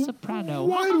lovely soprano.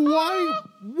 Why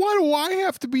do I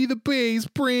have to be the bass,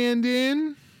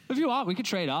 Brandon? If you want, we could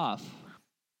trade off.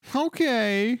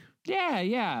 Okay.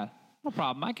 Yeah, no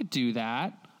problem. I could do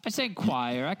that. I sang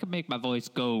choir. I could make my voice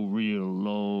go real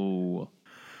low.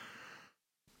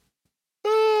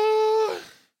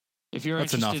 If you're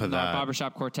That's interested enough in of our that.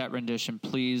 Barbershop Quartet rendition,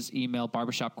 please email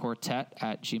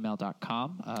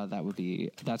barbershopquartet@gmail.com.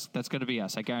 That's going to be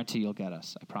us. I guarantee you'll get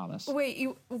us. I promise. Wait,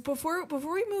 before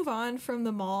we move on from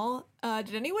the mall,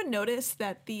 did anyone notice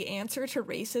that the answer to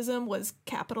racism was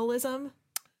capitalism?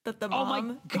 That the Oh my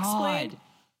mom God. explained.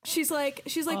 She's like,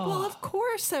 well, of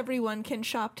course everyone can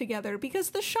shop together because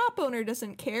the shop owner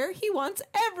doesn't care. He wants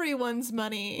everyone's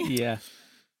money. Yeah.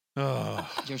 Oh,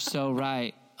 You're so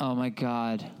right. Oh my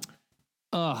God.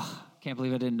 Ugh. Can't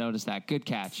believe I didn't notice that. Good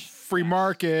catch. free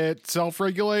market,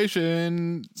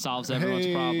 self-regulation. Solves everyone's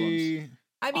problems.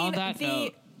 I mean, On that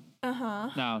note.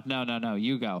 No.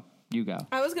 You go.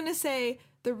 I was gonna say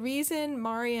the reason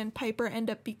Mari and Piper end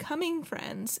up becoming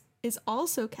friends is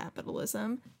also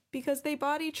capitalism because they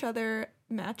bought each other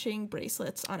matching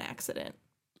bracelets on accident.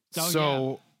 Oh,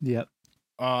 So, Yep.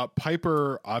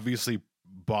 Piper obviously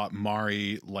bought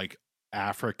Mari like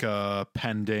Africa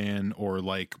pendant or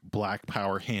like Black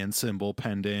Power hand symbol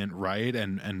pendant, right?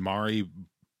 And Mari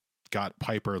got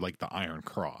Piper like the Iron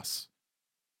Cross,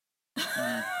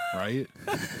 right?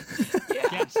 Yeah,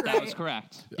 Yes, that was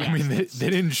correct. I mean, they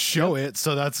didn't show it,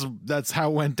 so that's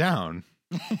how it went down,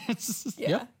 Yeah.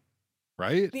 Yep.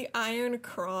 right? The Iron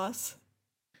Cross.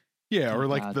 Yeah, or Oh,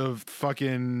 like God. the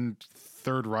fucking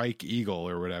Third Reich eagle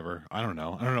or whatever. I don't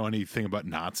know anything about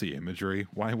Nazi imagery.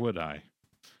 Why would I?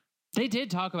 They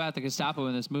did talk about the Gestapo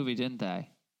in this movie, didn't they?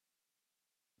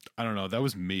 I don't know. That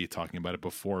was me talking about it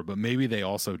before, but maybe they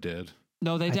also did.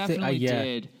 No, they I thi- definitely yeah.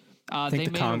 did. think They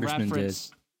the made congressman a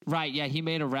reference. Right, yeah, he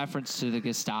made a reference to the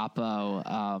Gestapo.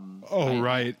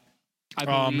 Right. I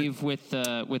believe with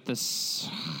this.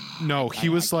 No, he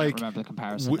was I like, can't remember the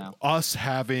comparison now. us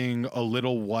having a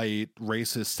little white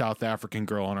racist South African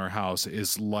girl in our house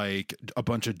is like a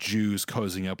bunch of Jews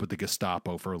cozying up with the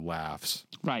Gestapo for laughs.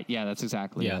 Right, yeah, that's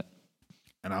exactly Yeah. it.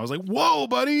 And I was like, whoa,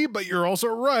 buddy, but you're also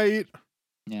right.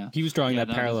 Yeah. He was drawing Yeah, that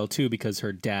no, parallel too because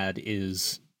her dad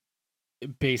is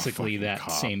basically fucking that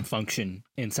cop. same function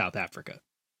in South Africa.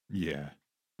 Yeah.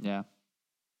 Yeah.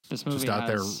 This movie Just out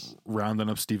there has rounding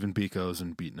up Stephen Bikos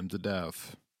and beating him to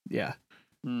death. Yeah.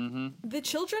 The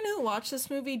children who watch this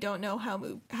movie don't know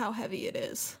how heavy it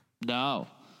is. No.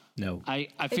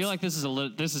 I feel like this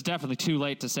is definitely too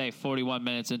late to say 41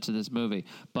 minutes into this movie.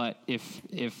 But if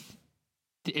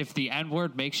the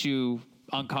N-word makes you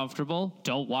uncomfortable,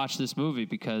 don't watch this movie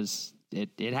because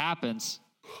it happens.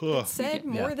 It's said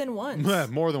more than once.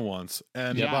 More than once.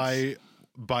 And Yes.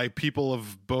 by people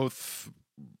of both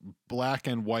black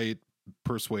and white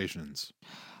persuasions.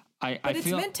 But it's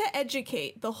meant to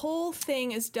educate. The whole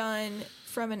thing is done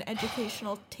from an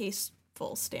educational,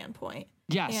 tasteful standpoint.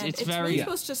 Yes, and it's really very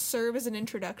supposed to serve as an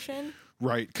introduction.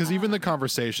 Right, because even the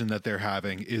conversation that they're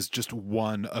having is just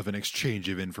one of an exchange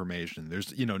of information.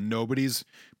 There's, nobody's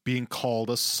being called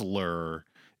a slur.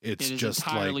 It's It is just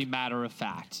entirely like, matter of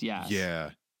fact. Yes.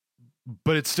 yeah.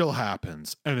 But it still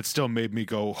happens, and it still made me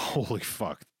go, holy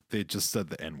fuck, they just said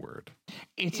the N-word.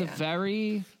 It's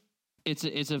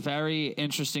a very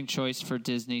interesting choice for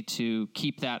Disney to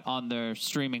keep that on their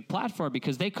streaming platform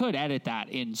because they could edit that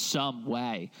in some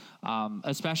way,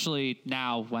 especially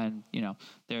now when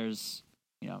there's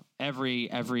every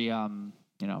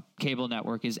cable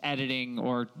network is editing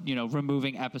or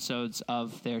removing episodes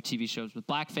of their TV shows with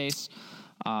blackface.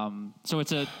 So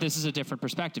this is a different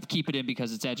perspective. Keep it in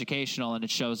because it's educational and it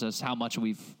shows us how much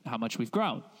we've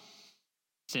grown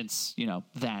since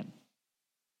then.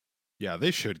 Yeah,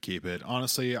 they should keep it.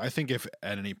 Honestly, I think if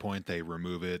at any point they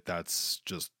remove it, that's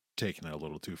just taking it a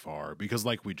little too far. Because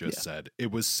like we just said, it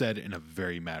was said in a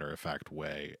very matter-of-fact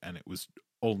way, and it was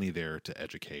only there to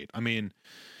educate. I mean,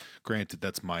 granted,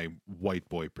 that's my white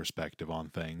boy perspective on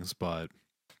things, but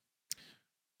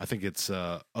I think it's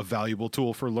a valuable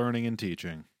tool for learning and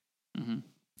teaching. Mm-hmm.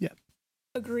 Yeah.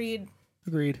 Agreed.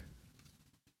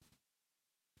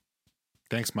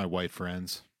 Thanks, my white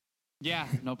friends. Yeah,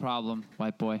 no problem,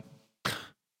 white boy.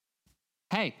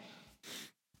 Hey,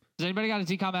 does anybody got a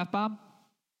DCOM F-bomb?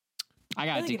 I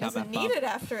got I a think it DCOM doesn't F-bomb. need it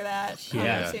after that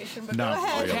conversation, but Not go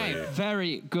ahead. really. Okay,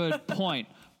 very good point.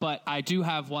 But I do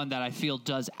have one that I feel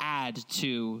does add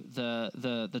to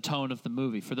the tone of the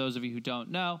movie. For those of you who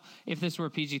don't know, if this were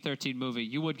a PG-13 movie,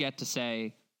 you would get to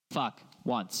say fuck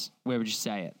once. Where would you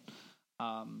say it?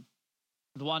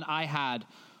 The one I had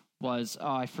was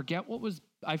I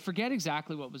forget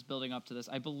exactly what was building up to this.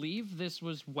 I believe this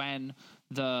was when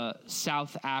the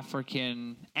South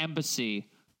African embassy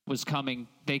was coming.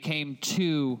 They came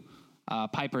to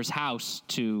Piper's house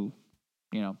to,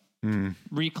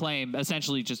 reclaim,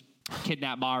 essentially just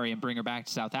kidnap Mari and bring her back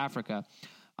to South Africa.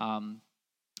 And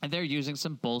they're using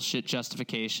some bullshit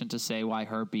justification to say why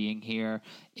her being here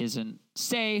isn't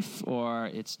safe or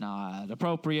it's not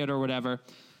appropriate or whatever.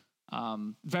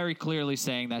 Very clearly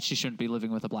saying that she shouldn't be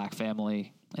living with a black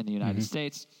family in the United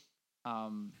States.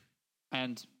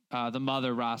 And the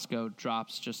mother, Roscoe,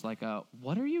 drops just like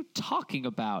what are you talking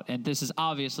about? And this is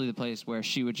obviously the place where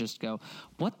she would just go,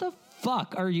 what the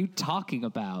fuck are you talking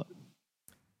about?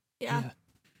 Yeah.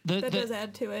 That does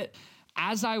add to it.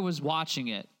 As I was watching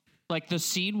it, like the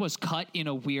scene was cut in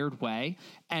a weird way.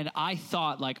 And I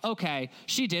thought like, okay,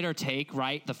 she did her take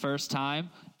right the first time.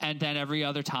 And then every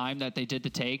other time that they did the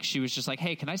take, she was just like,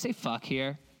 hey, can I say fuck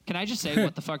here? Can I just say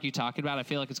what the fuck are you talking about? I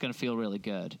feel like it's going to feel really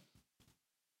good.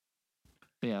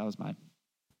 But yeah, that was mine.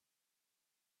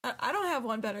 I don't have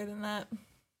one better than that.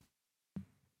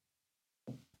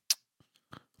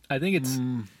 I think it's,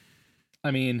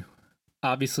 I mean,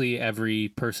 obviously every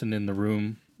person in the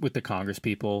room with the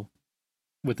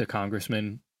with the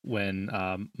congressman, when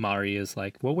Mari is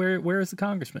like, well, where is the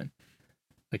congressman?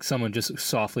 Like someone just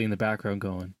softly in the background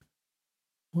going,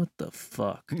 what the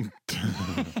fuck?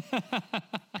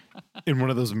 In one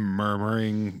of those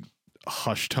murmuring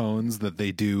hush tones that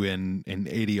they do in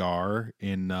ADR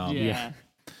in Yeah.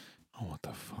 Oh, what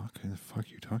the fuck? The fuck are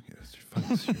you talking about? Is you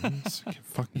fucking serious? I can't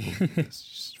fucking believe this. It's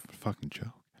just a fucking joke.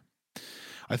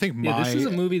 I think this is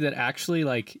a movie that actually,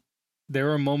 like,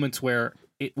 there are moments where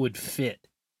it would fit,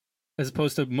 as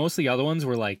opposed to most of the other ones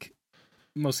were like,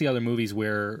 most of the other movies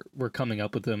where we're coming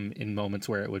up with them in moments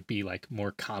where it would be like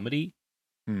more comedy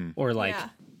or like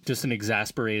just an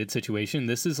exasperated situation.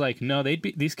 This is like, no,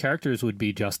 these characters would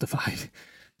be justified.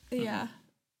 Yeah.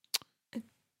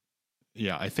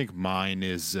 Yeah, I think mine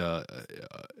is a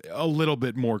little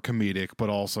bit more comedic, but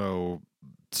also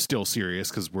still serious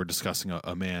because we're discussing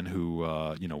a man who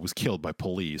was killed by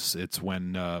police. It's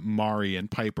when Mari and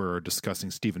Piper are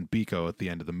discussing Stephen Biko at the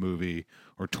end of the movie,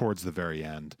 or towards the very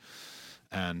end,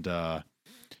 and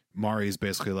Mari's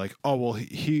basically like, "Oh well,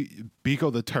 he Biko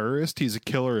the terrorist, he's a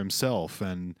killer himself,"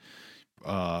 and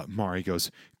Mari goes,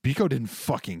 "Biko didn't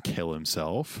fucking kill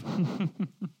himself."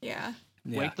 Yeah.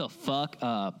 Wake the fuck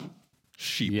up.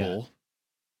 Sheeple.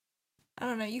 I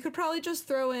don't know. You could probably just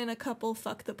throw in a couple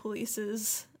 "fuck the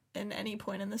polices" in any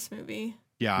point in this movie.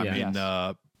 Yeah, I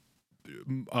Yeah.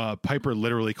 mean, Piper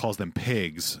literally calls them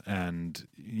pigs, and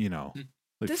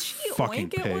like Does she fucking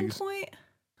oink at one pigs. point?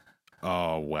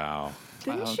 Oh wow!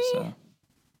 Didn't I hope she? so. Am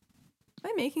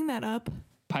I making that up?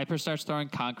 Piper starts throwing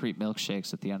concrete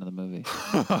milkshakes at the end of the movie.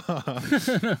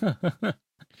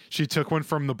 She took one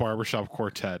from the barbershop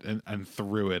quartet and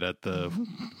threw it at the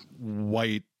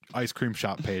white ice cream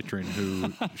shop patron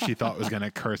who she thought was going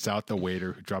to curse out the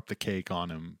waiter who dropped the cake on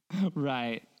him.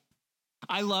 Right.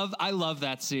 I love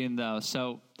that scene though.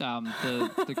 So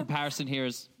the comparison here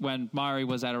is when Mari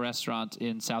was at a restaurant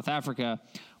in South Africa,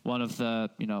 one of the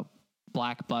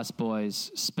black bus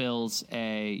boys spills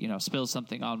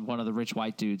something on one of the rich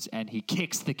white dudes, and he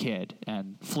kicks the kid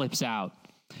and flips out.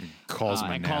 Calls him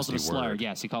a and nasty calls him a slur. word.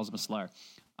 Yes, he calls him a slur.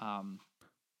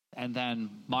 And then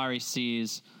Mari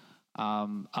sees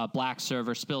a black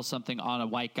server spill something on a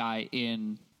white guy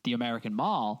in the American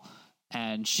Mall,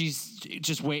 and she's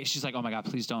like, "Oh my god,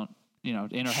 please don't!" In her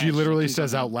head, She literally "Please don't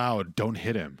says out loud, "Don't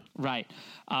hit him." Right.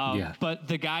 Yeah. But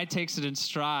the guy takes it in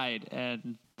stride,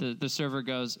 and the server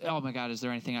goes, "Oh my god, is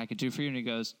there anything I could do for you?" And he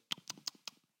goes,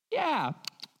 "Yeah,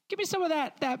 give me some of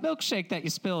that milkshake that you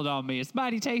spilled on me. It's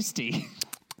mighty tasty."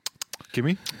 Give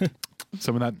me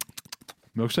some of that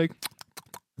milkshake.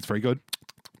 It's very good.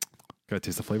 Gotta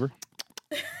taste the flavor.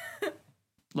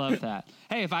 Love that.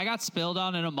 Hey, if I got spilled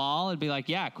on in a mall, it'd be like,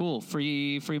 yeah, cool,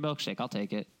 free milkshake. I'll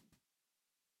take it.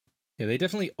 Yeah, they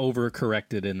definitely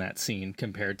overcorrected in that scene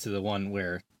compared to the one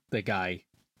where the guy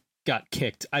got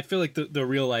kicked. I feel like the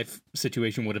real life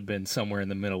situation would have been somewhere in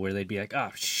the middle where they'd be like,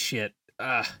 "Oh shit,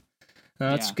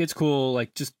 it's cool.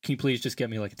 Like, just can you please just get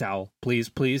me like a towel, please?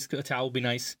 A towel would be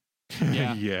nice."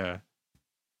 Yeah. Yeah.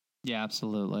 Yeah,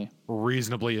 absolutely.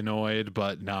 Reasonably annoyed,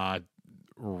 but not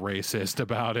racist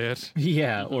about it.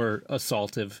 Yeah, or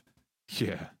assaultive.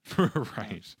 Yeah.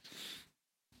 Right.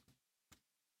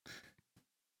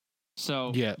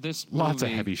 So Yeah. this Lots of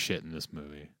movie- heavy shit in this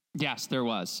movie. Yes, there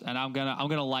was, and I'm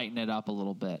gonna lighten it up a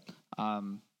little bit.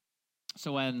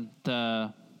 So when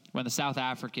the South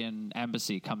African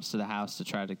embassy comes to the house to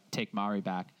try to take Mari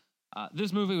back,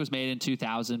 this movie was made in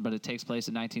 2000, but it takes place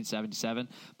in 1977.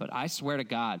 But I swear to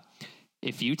God,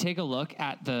 if you take a look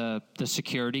at the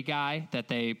security guy that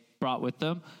they brought with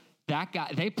them, that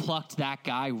guy, they plucked that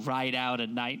guy right out of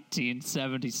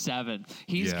 1977.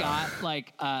 He's Yeah. got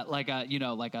like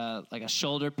a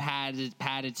shoulder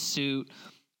padded suit,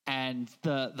 and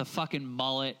the fucking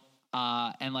mullet,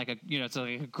 and it's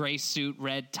like a gray suit,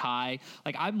 red tie.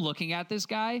 Like, I'm looking at this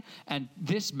guy, and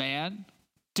this man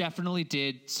definitely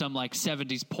did some like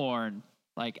 70s porn,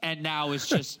 and now is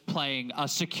just playing a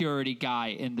security guy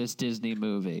in this Disney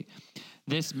movie.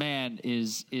 This man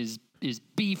is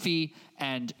beefy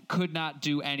and could not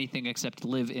do anything except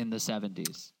live in the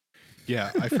 70s.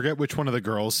 Yeah, I forget which one of the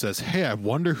girls says, "Hey, I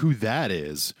wonder who that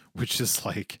is," which is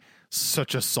like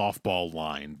such a softball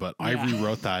line, but I Yeah.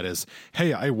 rewrote that as,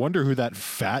 "Hey, I wonder who that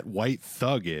fat white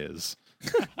thug is."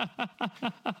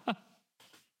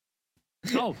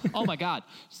 Oh my God.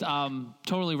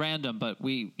 Totally random, but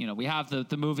we have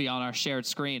the movie on our shared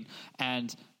screen,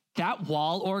 and that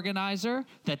wall organizer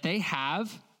that they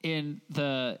have in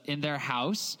their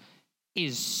house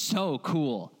is so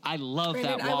cool. I love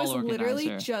Brandon, that I wall was organizer.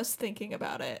 literally just thinking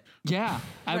about it Yeah.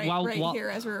 right here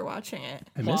as we were watching it.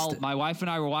 I missed While it. my wife and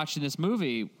I were watching this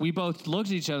movie, we both looked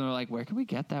at each other and were like, where can we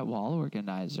get that wall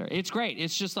organizer? It's great.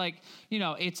 It's just like,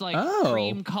 it's like Oh.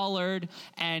 cream colored,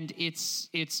 and it's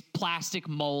plastic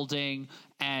molding,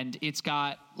 and it's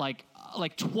got like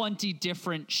 20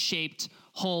 different shaped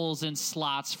holes and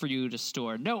slots for you to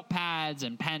store notepads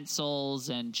and pencils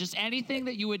and just anything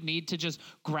that you would need to just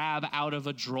grab out of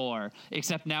a drawer,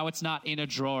 except now it's not in a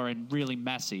drawer and really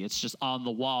messy. It's just on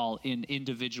the wall in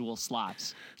individual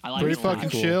slots. I like Pretty it a lot. fucking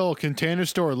chill. Container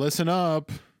Store, listen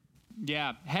up.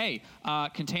 Yeah. Hey,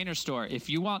 Container Store, if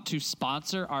you want to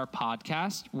sponsor our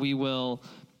podcast, we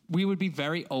would be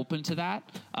very open to that.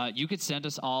 You could send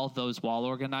us all those wall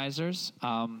organizers.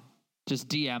 Just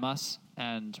DM us,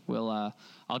 and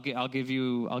I'll give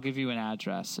you an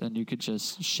address, and you could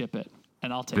just ship it,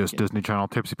 and I'll take This it. Disney Channel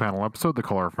Tipsy Panel episode, The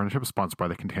Color of Friendship, is sponsored by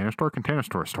the Container Store. Container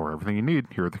Store. Store everything you need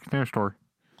here at the Container Store.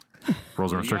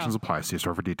 Rules and you restrictions go. apply. See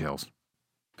store for details.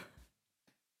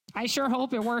 I sure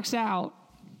hope it works out.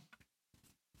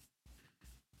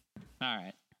 All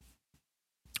right.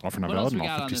 Offer not What else valid we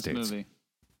in all got on 50 this states. movie?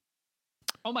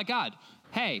 Oh my God!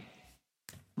 Hey,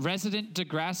 resident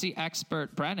Degrassi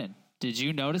expert Brennan, did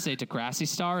you notice a Degrassi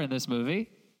star in this movie?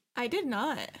 I did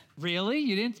not. Really?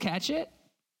 You didn't catch it?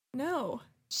 No.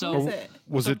 So Who is it?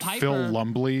 Was So it Piper- Phil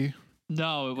Lumley?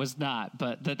 No, it was not.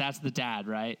 But that's the dad,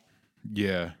 right?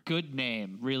 Yeah. Good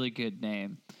name. Really good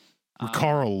name.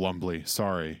 Carl Lumbly.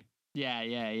 Sorry.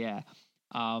 Yeah.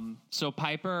 So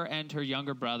Piper and her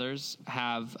younger brothers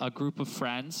have a group of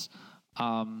friends.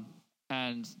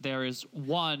 And there is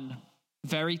one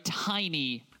very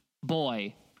tiny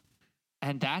boy,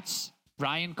 and that's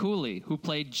Ryan Cooley, who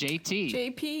played JT.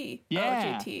 JP.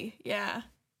 Yeah. Oh, JT. Yeah.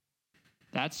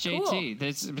 That's Cool.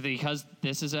 JT. Because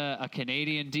this is a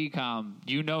Canadian DCOM.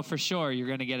 You know for sure you're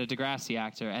going to get a Degrassi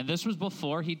actor. And this was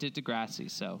before he did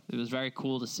Degrassi, so it was very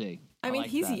cool to see. I mean,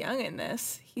 like he's that. young in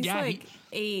this. He's Yeah, like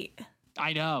 8.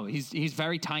 I know. He's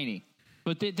very tiny.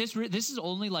 But this is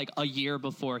only like a year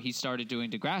before he started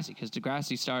doing Degrassi, because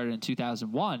Degrassi started in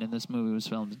 2001 and this movie was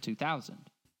filmed in 2000.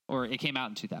 Or it came out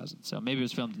in 2000, so maybe it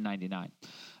was filmed in 99.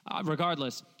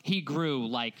 Regardless, he grew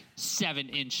like 7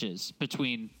 inches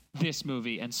between this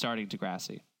movie and starting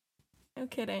Degrassi. No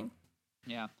kidding.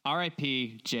 Yeah.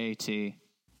 R.I.P. JT.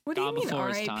 What do you Gone mean before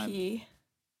his R.I.P.? time.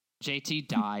 JT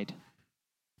died.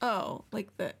 Oh,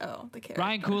 like the character.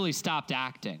 Ryan Cooley stopped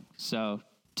acting, so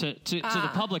to the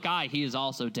public eye, he is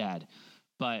also dead.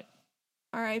 But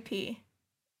R.I.P.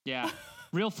 yeah,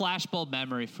 real flashbulb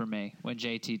memory for me when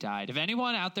JT died. If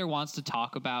anyone out there wants to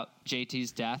talk about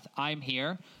JT's death, I'm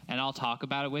here and I'll talk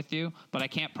about it with you, but I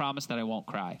can't promise that I won't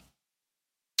cry.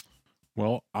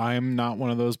 Well, I'm not one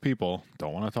of those people.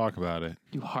 Don't want to talk about it.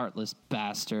 You heartless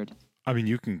bastard. I mean,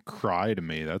 you can cry to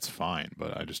me. That's fine,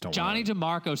 but I just don't Johnny want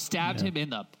DeMarco stabbed him in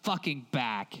the fucking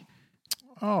back.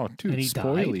 Oh, dude, And he died?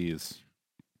 spoilies.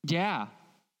 Yeah.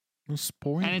 No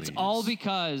spoilies. And it's all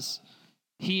because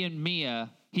he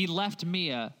left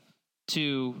Mia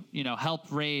to,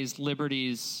 help raise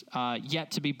Liberty's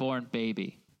yet to be born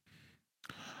baby.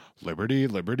 Liberty,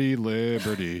 liberty,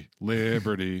 liberty,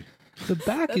 liberty. The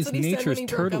back That's is what he said when nature's he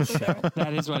broke turtle up with shell. her.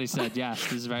 That is what he said. Yes,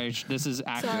 this is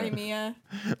accurate. Sorry, Mia.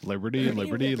 Liberty,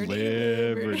 liberty,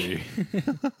 Liberty,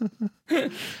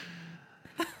 liberty.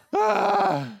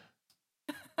 Ah!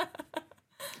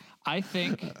 I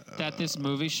think that this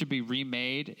movie should be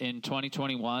remade in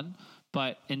 2021,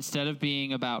 but instead of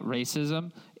being about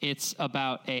racism, it's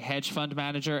about a hedge fund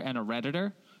manager and a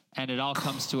Redditor, and it all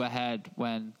comes to a head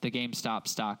when the GameStop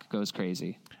stock goes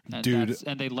crazy. And Dude.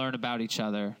 and they learn about each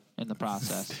other in the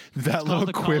process. That little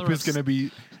The quip Color is of going to be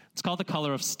It's called The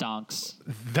Color of Stonks.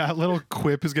 that little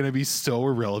quip is going to be so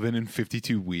irrelevant in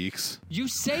 52 weeks. You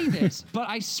say this, but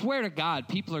I swear to God,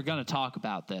 people are going to talk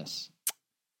about this.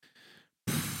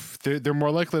 They're more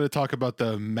likely to talk about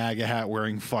the MAGA hat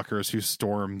wearing fuckers who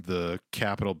stormed the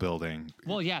Capitol building.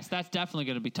 Well, yes, that's definitely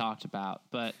going to be talked about,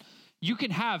 but you can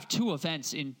have 2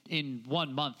 events in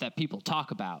 1 month that people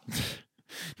talk about.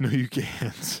 No, you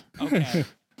can't. Okay.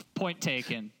 Point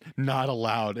taken. Not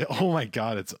allowed. Oh my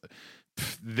God.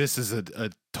 This is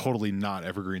a totally not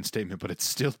evergreen statement, but it's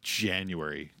still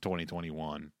January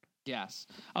 2021. Yes.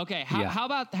 Okay. Yeah. How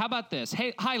about this?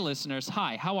 Hey, hi listeners.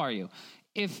 Hi. How are you?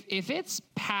 If it's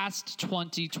past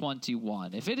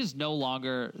 2021, if it is no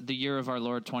longer the year of our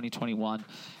Lord 2021,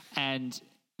 and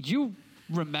you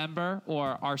remember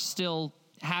or are still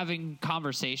having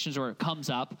conversations, or it comes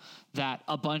up that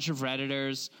a bunch of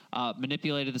Redditors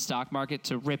manipulated the stock market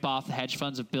to rip off the hedge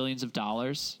funds of billions of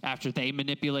dollars after they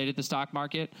manipulated the stock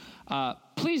market,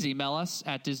 please email us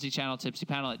at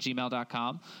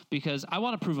disneychanneltipsypanel@gmail.com, because I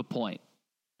want to prove a point.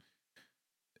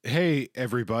 Hey,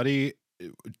 everybody.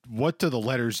 What do the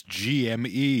letters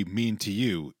GME mean to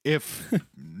you? If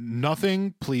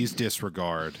nothing, please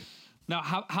disregard. Now,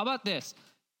 how about this?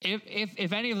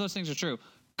 If any of those things are true,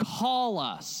 call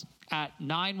us at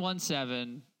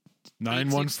 914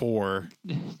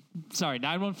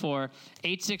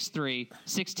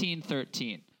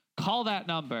 914-863-1613. Call that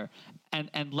number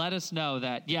and let us know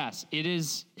that, yes, it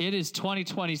is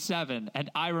 2027,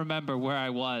 and I remember where I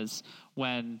was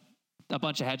when a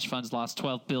bunch of hedge funds lost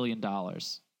 $12 billion.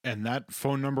 And that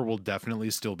phone number will definitely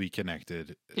still be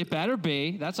connected. It better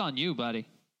be. That's on you, buddy.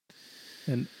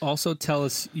 And also tell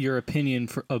us your opinion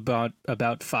about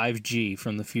 5G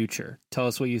from the future. Tell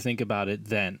us what you think about it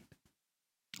then.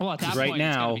 Well, at that Right point,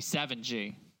 now- it's going to be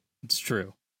 7G. It's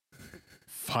true.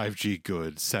 5G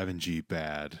good, 7G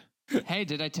bad. Hey,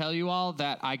 did I tell you all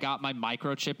that I got my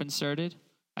microchip inserted?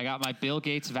 I got my Bill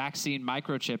Gates vaccine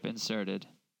microchip inserted.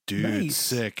 Dude, Nice.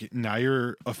 sick. Now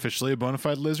you're officially a bona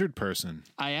fide lizard person.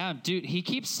 I am. Dude, he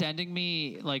keeps sending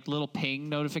me like little ping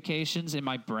notifications in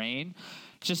my brain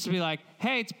just to be like,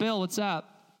 hey, it's Bill, what's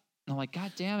up? And I'm like,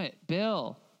 God damn it,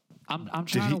 Bill. I'm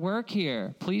trying to work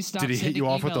here. Please stop Did he hit sending you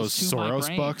off with emails those to my Soros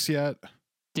brain." bucks yet?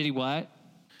 Did he what?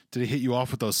 Did he hit you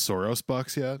off with those Soros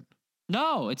bucks yet?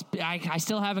 No, I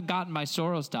still haven't gotten my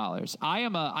Soros dollars. I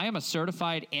am a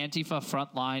certified Antifa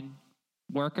frontline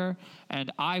worker,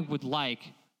 and I would like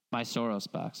my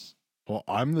Soros bucks. Well,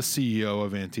 I'm the CEO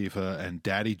of Antifa, and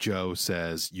Daddy Joe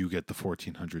says you get the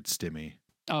 1,400 stimmy.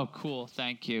 Oh, cool.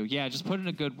 Thank you. Yeah, just put in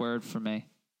a good word for me.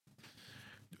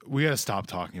 We got to stop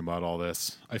talking about all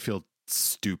this. I feel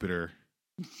stupider.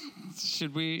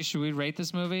 Should we rate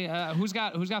this movie? Who's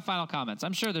got final comments?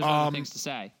 I'm sure there's other things to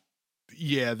say.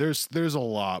 Yeah, there's a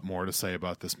lot more to say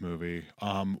about this movie.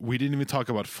 We didn't even talk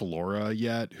about Flora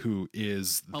yet, who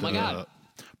is the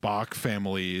Bach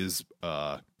family's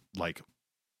like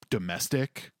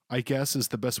domestic, I guess is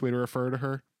the best way to refer to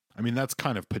her. I mean, that's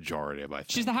kind of pejorative, I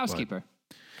think. She's the housekeeper.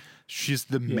 She's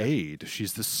the maid.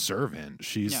 She's the servant.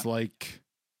 She's like...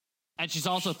 And she's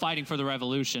also fighting for the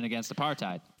revolution against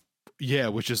apartheid. Yeah,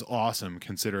 which is awesome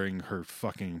considering her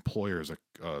fucking employer is a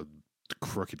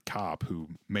crooked cop who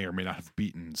may or may not have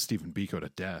beaten Stephen Biko to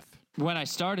death. When I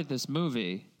started this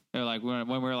movie, or like when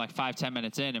we were like 5-10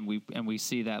 minutes in, and we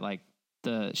see that like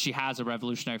she has a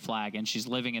revolutionary flag and she's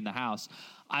living in the house,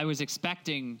 I was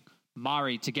expecting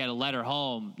Mari to get a letter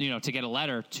home, to get a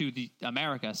letter to the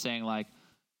America saying like,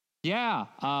 yeah,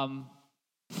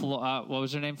 what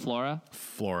was her name? Flora.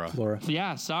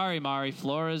 Yeah, sorry, Mari.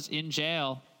 Flora's in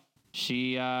jail.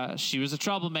 She was a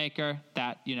troublemaker.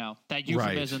 That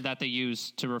euphemism that they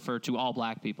use to refer to all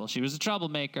black people. She was a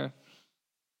troublemaker,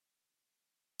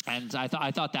 and I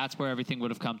thought that's where everything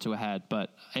would have come to a head. But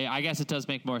I guess it does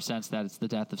make more sense that it's the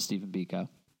death of Stephen Biko.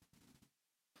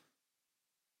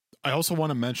 I also want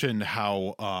to mention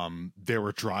how they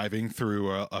were driving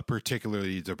through a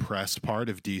particularly depressed part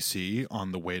of DC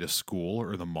on the way to school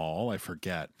or the mall. I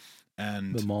forget.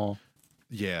 And the mall.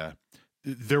 Yeah.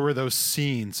 There were those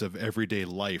scenes of everyday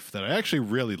life that I actually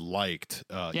really liked,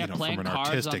 from an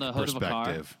artistic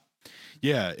perspective.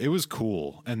 Yeah, it was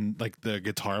cool. And like the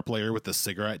guitar player with the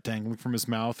cigarette dangling from his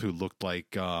mouth who looked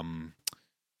like, an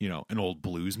old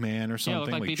blues man or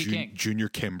something, like Junior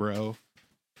Kimbrough.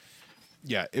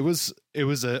 Yeah, it was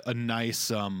a nice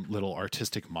little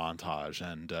artistic montage,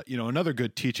 and another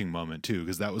good teaching moment too,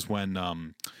 because that was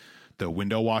when the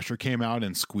window washer came out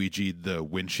and squeegeed the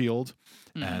windshield,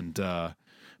 and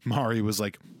Mari was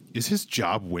like, "Is his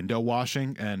job window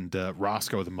washing?" And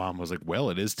Roscoe, the mom, was like,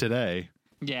 "Well, it is today."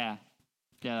 Yeah,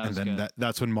 that was and then good.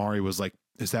 that's when Mari was like,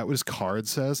 "Is that what his card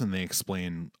says?" And they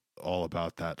explain all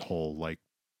about that whole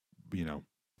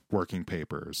working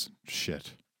papers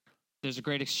shit. There's a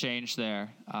great exchange there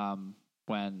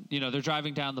when they're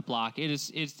driving down the block.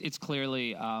 It's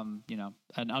clearly an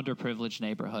underprivileged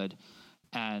neighborhood,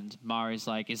 and Mari's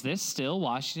like, "Is this still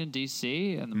Washington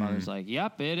D.C.?" And the mother's like,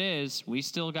 "Yep, it is. We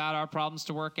still got our problems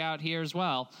to work out here as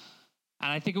well."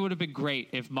 And I think it would have been great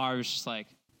if Mari was just like,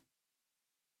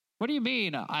 "What do you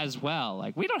mean as well?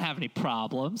 Like, we don't have any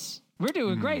problems. We're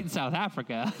doing great in South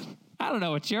Africa. I don't know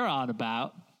what you're on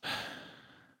about."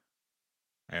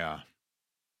 Yeah.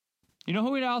 You know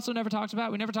who we also never talked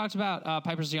about? We never talked about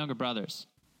Piper's younger brothers.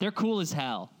 They're cool as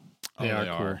hell. They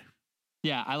are cool.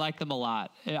 Yeah, I like them a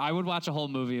lot. I would watch a whole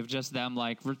movie of just them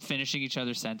like finishing each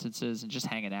other's sentences and just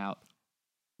hanging out.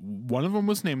 One of them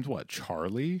was named what?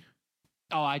 Charlie?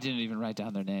 Oh, I didn't even write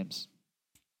down their names.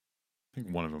 I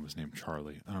think one of them was named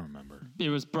Charlie. I don't remember. It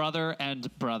was brother and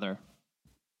brother.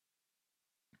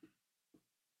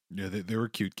 Yeah, they were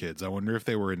cute kids. I wonder if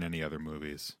they were in any other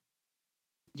movies.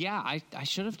 Yeah, I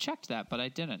should have checked that, but I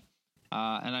didn't.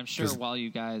 And I'm sure while you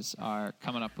guys are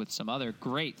coming up with some other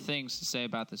great things to say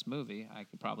about this movie, I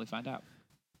could probably find out.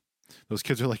 Those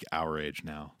kids are like our age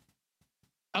now.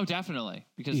 Oh, definitely.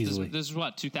 Because this is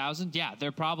what, 2000? Yeah,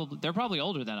 they're probably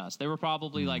older than us. They were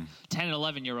probably like 10 and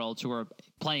 11-year-olds who were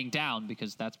playing down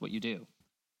because that's what you do.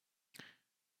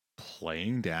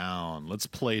 Playing down. Let's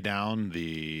play down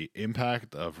the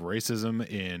impact of racism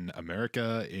in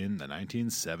America in the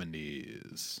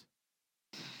 1970s.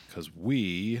 Because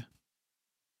we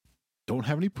don't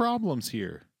have any problems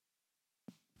here.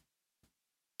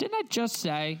 Didn't I just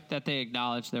say that they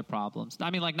acknowledge their problems?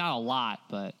 I mean, like, not a lot,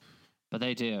 but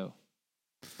they do.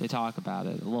 They talk about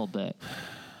it a little bit.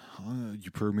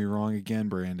 You proved me wrong again,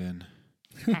 Brandon.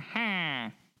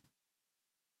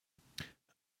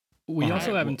 We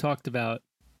also haven't talked about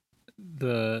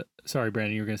Sorry,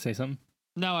 Brandon, you were going to say something?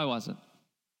 No, I wasn't.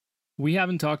 We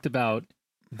haven't talked about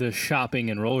the shopping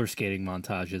and roller skating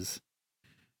montages.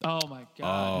 Oh, my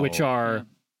God. Which are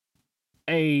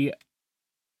I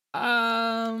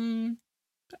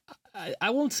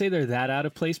won't say they're that out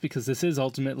of place because this is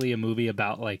ultimately a movie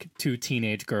about like two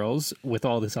teenage girls with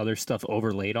all this other stuff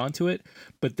overlaid onto it,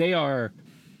 but they are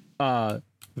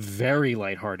very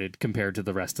lighthearted compared to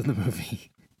the rest of the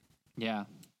movie. Yeah.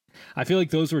 I feel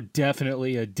like those were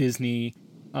definitely a Disney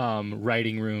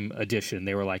writing room edition.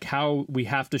 They were like, how we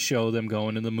have to show them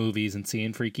going to the movies and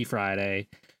seeing Freaky Friday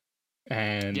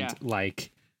and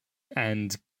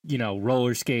and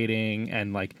roller skating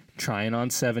and like trying on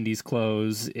 70s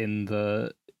clothes in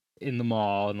the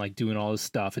mall and like doing all this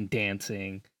stuff and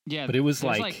dancing. Yeah, but it was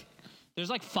there's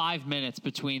like 5 minutes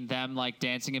between them like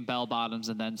dancing in bell bottoms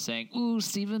and then saying, "Ooh,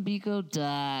 Stephen Biko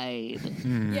died."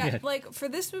 Yeah, like for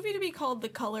this movie to be called The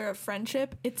Color of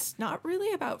Friendship, it's not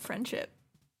really about friendship.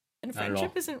 And Not at all.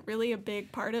 friendship isn't really a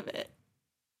big part of it.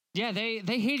 Yeah, they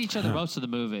hate each other most of the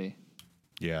movie.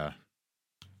 Yeah.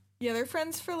 Yeah, they're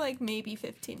friends for like maybe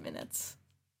 15 minutes.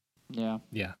 Yeah.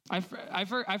 Yeah. I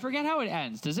forget how it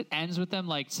ends. Does it ends with them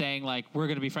like saying like we're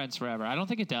going to be friends forever? I don't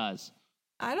think it does.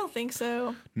 I don't think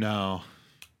so. No.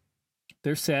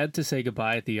 They're sad to say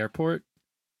goodbye at the airport,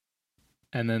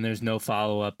 and then there's no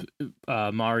follow-up.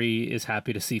 Mari is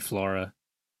happy to see Flora.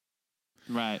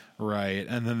 Right. Right.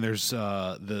 And then there's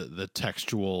the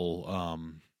textual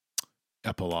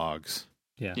epilogues.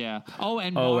 Yeah. Yeah. Oh,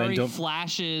 and Oh, and Mari don't-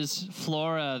 flashes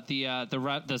Flora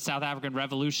the South African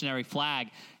revolutionary flag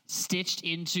stitched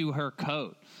into her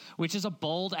coat, which is a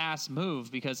bold ass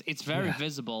move because it's very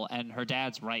visible and her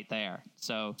dad's right there.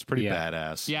 So It's pretty Yeah.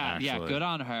 badass. yeah, actually. good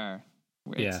on her.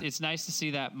 It's nice to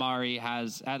see that Mari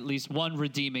has at least one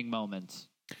redeeming moment.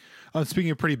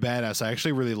 Speaking of pretty badass, I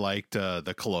actually really liked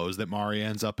the clothes that Mari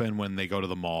ends up in when they go to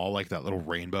the mall, like that little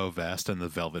rainbow vest and the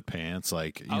velvet pants.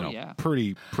 Like,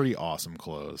 pretty awesome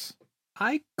clothes.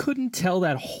 I couldn't tell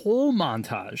that whole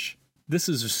montage. This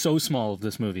is so small of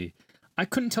this movie. I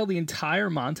couldn't tell the entire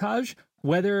montage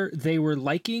whether they were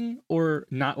liking or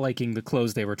not liking the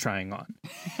clothes they were trying on.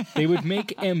 They would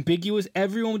make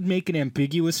everyone would make an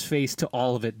ambiguous face to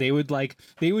all of it. They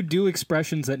would do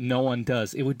expressions that no one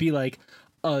does. It would be like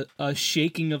a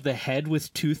shaking of the head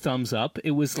with two thumbs up.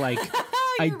 It was like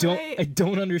I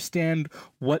don't understand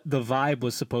what the vibe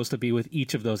was supposed to be with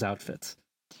each of those outfits.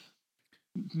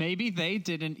 Maybe they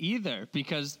didn't either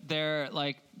because they're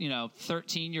like,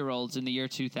 13-year-olds in the year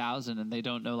 2000 and they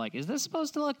don't know, like, is this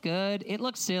supposed to look good? It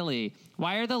looks silly.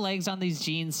 Why are the legs on these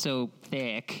jeans so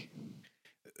thick?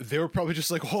 They were probably just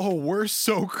like, oh, we're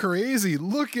so crazy.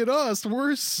 Look at us.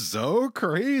 We're so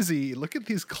crazy. Look at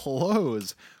these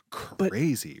clothes.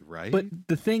 Crazy, right? But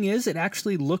the thing is, it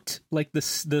actually looked like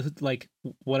the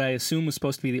what I assume was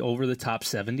supposed to be the over-the-top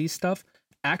 70s stuff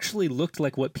actually looked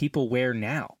like what people wear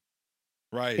now.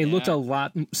 Right. It looked a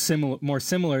lot more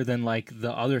similar than like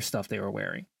the other stuff they were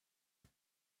wearing.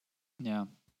 Yeah.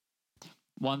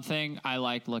 One thing I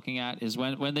like looking at is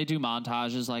when they do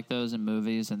montages like those in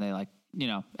movies and they like,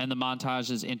 and the montage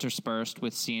is interspersed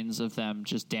with scenes of them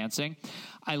just dancing.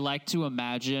 I like to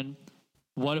imagine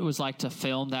what it was like to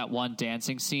film that one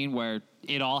dancing scene where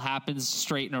it all happens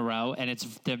straight in a row and it's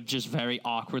them just very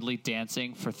awkwardly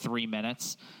dancing for 3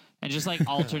 minutes and just like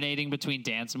alternating between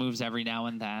dance moves every now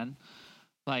and then.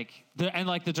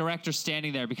 The director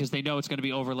standing there because they know it's going to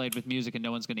be overlaid with music and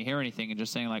no one's going to hear anything and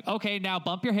just saying like, okay, now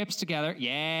bump your hips together.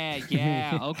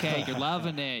 Yeah. Okay. You're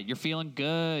loving it. You're feeling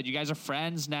good. You guys are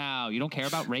friends now. You don't care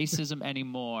about racism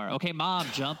anymore. Okay, mom,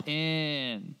 jump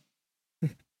in.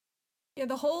 Yeah,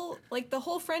 the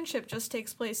whole friendship just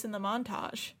takes place in the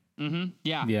montage. Mm-hmm.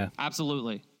 Yeah.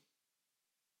 Absolutely.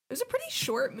 It was a pretty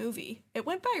short movie. It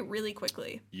went by really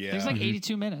quickly. Yeah. It was like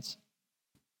 82 minutes.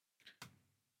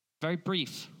 Very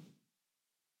brief.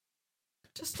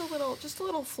 Just a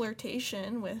little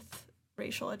flirtation with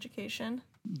racial education.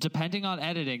 Depending on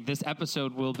editing, this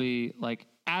episode will be like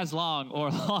as long or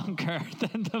longer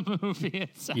than the movie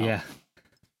itself. Yeah.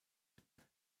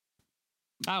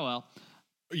 Oh, well.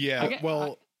 Yeah.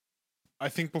 I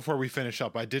think before we finish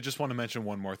up, I did just want to mention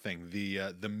one more thing.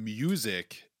 The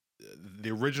music,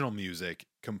 the original music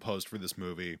composed for this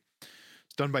movie,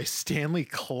 is done by Stanley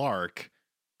Clarke,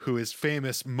 who is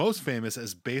most famous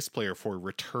as bass player for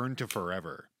Return to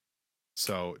Forever.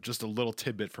 So just a little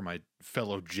tidbit for my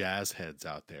fellow jazz heads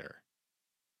out there.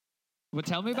 Well,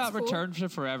 tell me about cool. Return to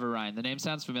Forever, Ryan. The name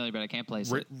sounds familiar, but I can't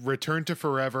place it. Return to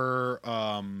Forever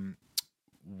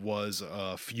was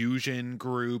a fusion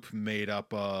group made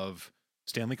up of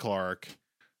Stanley Clarke,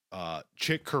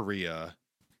 Chick Corea,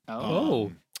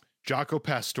 Jaco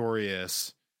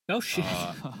Pastorius, Oh shit.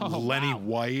 Lenny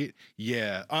White.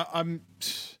 Yeah, I'm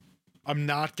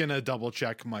not gonna double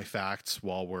check my facts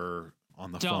while we're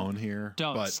on the phone here.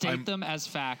 Don't state them as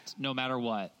fact, no matter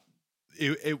what.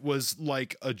 It was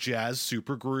like a jazz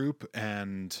supergroup,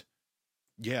 and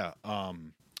yeah,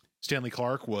 Stanley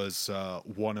Clarke was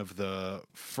one of the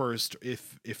first,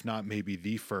 if not maybe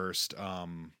the first,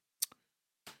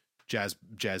 jazz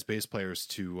bass players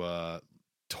to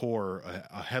tour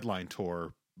a headline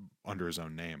tour under his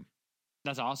own name.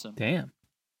 That's awesome. Damn.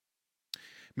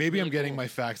 Maybe Really I'm getting cool. my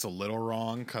facts a little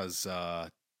wrong because,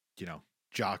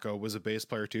 Jocko was a bass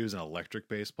player too. He's an electric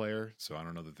bass player. So I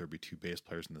don't know that there'd be two bass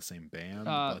players in the same band.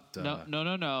 No.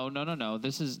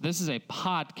 This is a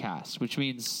podcast, which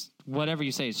means whatever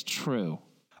you say is true.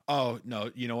 Oh,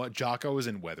 no. You know what? Jocko was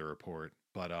in Weather Report.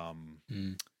 But,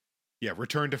 yeah,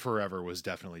 Return to Forever was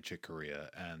definitely Chick Corea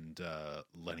and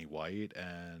Lenny White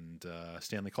and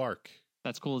Stanley Clark.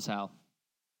 That's cool as hell.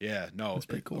 Yeah, no, That's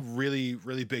pretty cool. A really,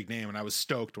 really big name, and I was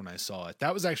stoked when I saw it.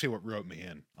 That was actually what wrote me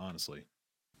in, honestly.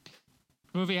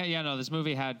 This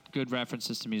movie had good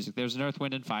references to music. There's an Earth,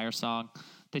 Wind, and Fire song.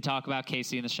 They talk about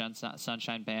Casey and the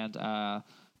Sunshine Band.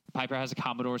 Piper has a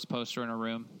Commodores poster in her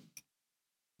room.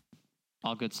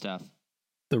 All good stuff.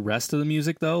 The rest of the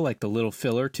music, though, like the little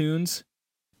filler tunes,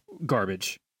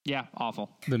 garbage. Yeah,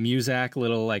 awful. The Muzak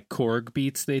little like Korg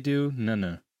beats they do,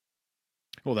 no.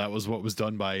 Well, that was what was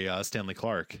done by Stanley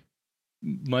Clark.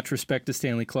 Much respect to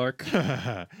Stanley Clark. you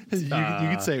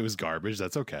could say it was garbage.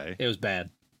 That's okay. It was bad.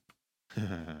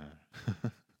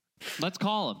 Let's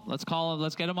call him. Let's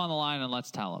get him on the line and let's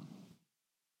tell him.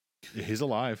 He's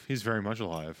alive. He's very much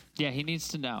alive. Yeah, he needs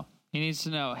to know.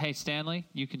 Hey, Stanley,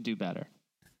 you can do better.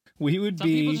 We would Some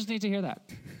people be just need to hear that.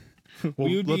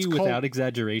 we would let's be, call- without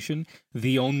exaggeration,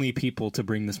 the only people to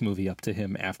bring this movie up to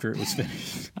him after it was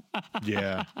finished.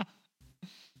 Yeah.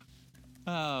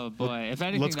 Oh boy! If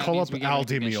anything, Let's that call means up we get Al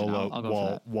recognition. DiMeola I'll go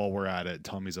for while we're at it.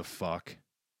 Tell him he's a fuck.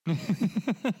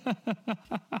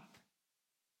 that.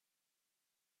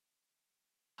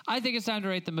 I think it's time to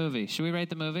rate the movie. Should we rate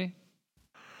the movie?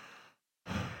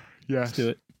 Yes. Let's do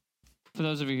it. For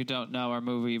those of you who don't know, our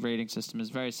movie rating system is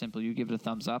very simple. You give it a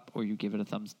thumbs up or you give it a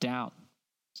thumbs down.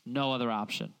 There's no other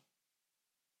option.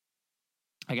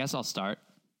 I guess I'll start.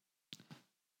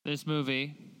 This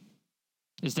movie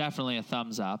is definitely a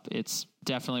thumbs up. It's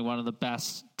definitely one of the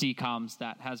best DCOMs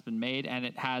that has been made, and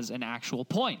it has an actual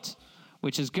point,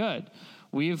 which is good.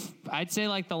 I'd say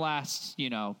like the last,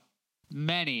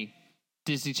 many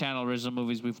Disney Channel original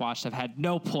movies we've watched have had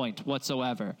no point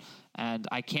whatsoever. And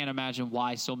I can't imagine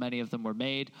why so many of them were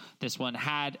made. This one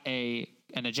had an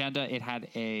agenda. It had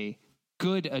a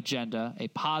good agenda, a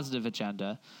positive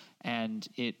agenda, and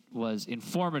it was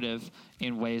informative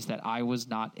in ways that I was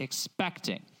not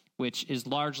expecting, which is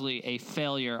largely a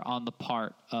failure on the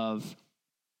part of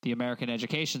the American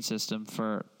education system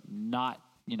for not,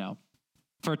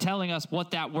 for telling us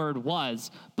what that word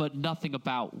was, but nothing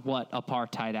about what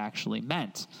apartheid actually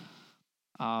meant.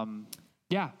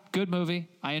 Yeah, good movie.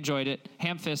 I enjoyed it.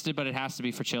 Ham-fisted, but it has to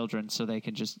be for children so they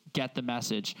can just get the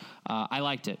message. I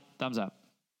liked it. Thumbs up.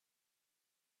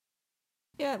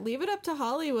 Yeah, leave it up to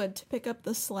Hollywood to pick up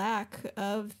the slack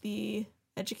of the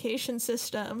education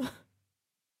system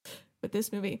with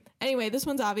this movie. Anyway, this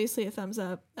one's obviously a thumbs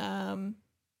up. I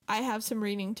have some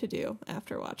reading to do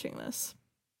after watching this.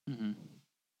 Mm-hmm.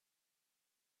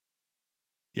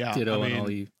 Yeah. Ditto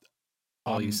on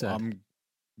all you said.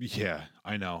 Yeah,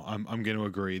 I know. I'm going to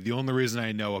agree. The only reason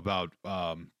I know about,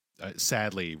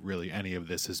 sadly, really any of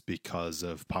this is because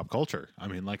of pop culture. I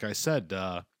mean, like I said,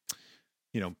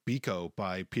 Biko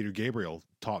by Peter Gabriel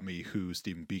taught me who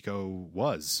Stephen Biko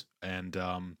was. And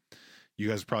you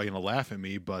guys are probably going to laugh at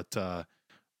me, but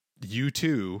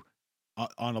U2,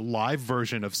 on a live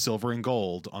version of Silver and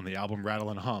Gold on the album Rattle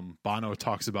and Hum, Bono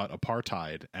talks about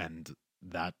apartheid, and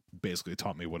that basically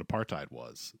taught me what apartheid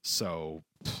was. So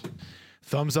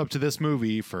thumbs up to this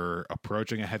movie for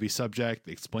approaching a heavy subject,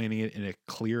 explaining it in a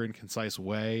clear and concise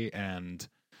way, and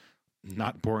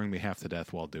not boring me half to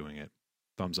death while doing it.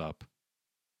 Thumbs up.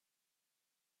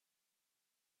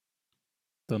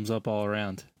 Thumbs up all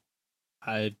around.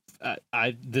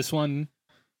 This one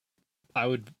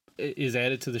is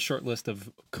added to the short list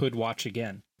of could watch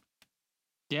again.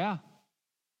 Yeah.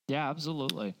 Yeah,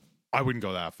 absolutely. I wouldn't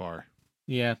go that far.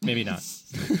 Yeah, maybe not.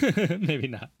 Maybe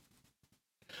not.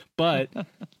 But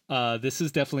this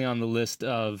is definitely on the list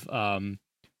of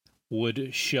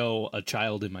would show a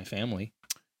child in my family,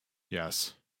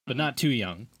 Yes. but not too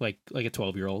young, like a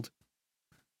 12-year-old.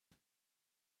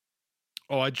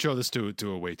 Oh, I'd show this to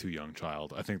a way too young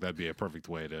child. I think that'd be a perfect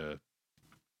way to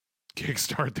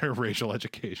kickstart their racial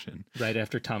education. Right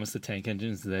after Thomas the Tank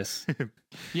Engine's this.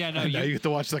 Yeah, no, And now you get to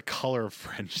watch The Color of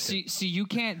Friendship. See, you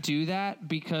can't do that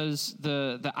because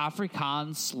the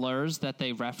Afrikaans slurs that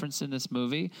they reference in this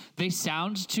movie, they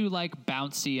sound too like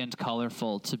bouncy and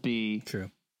colorful to be True.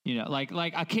 Like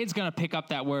a kid's gonna pick up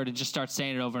that word and just start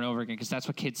saying it over and over again because that's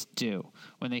what kids do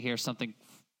when they hear something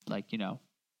like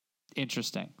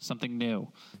interesting, something new.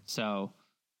 So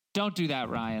don't do that,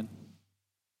 Ryan.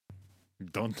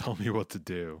 Don't tell me what to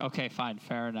do. Okay, fine,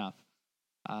 fair enough.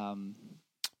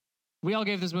 We all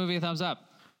gave this movie a thumbs up.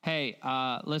 Hey,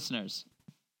 listeners,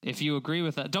 If you agree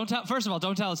with us, don't tell. First of all,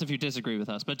 don't tell us if you disagree with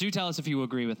us, but do tell us if you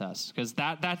agree with us, because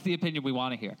that's the opinion we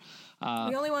want to hear.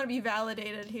 We only want to be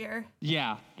validated here.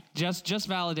 Yeah, just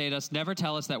validate us. Never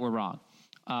tell us that we're wrong.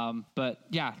 But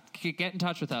yeah, get in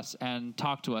touch with us and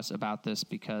talk to us about this,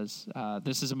 because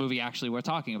this is a movie actually we're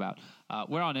talking about.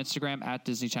 We're on Instagram at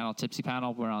Disney Channel Tipsy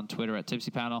Panel. We're on Twitter at Tipsy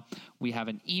Panel. We have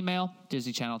an email,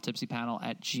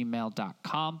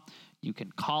 disneychanneltipsypanel@gmail.com. You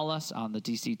can call us on the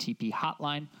DCTP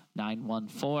hotline,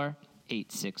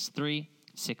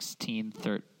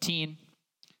 914-863-1613.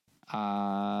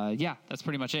 Yeah, that's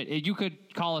pretty much it. You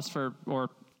could call us or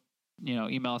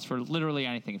email us for literally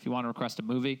anything. If you want to request a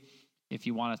movie, if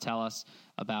you want to tell us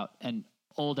about an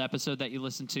old episode that you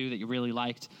listened to that you really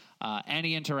liked,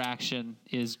 any interaction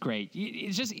is great.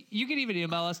 It's just, you can even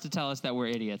email us to tell us that we're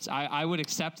idiots. I would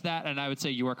accept that, and I would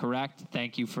say you are correct.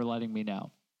 Thank you for letting me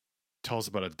know. Tell us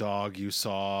about a dog you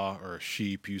saw, or a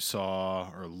sheep you saw,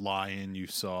 or a lion you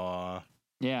saw.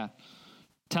 Yeah.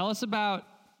 Tell us about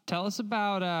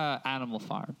Animal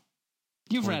Farm.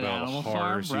 You've What read about Animal Farm,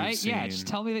 horrors right? you've Yeah, seen? just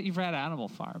tell me that you've read Animal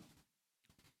Farm.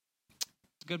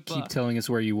 It's a good book. Keep telling us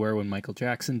where you were when Michael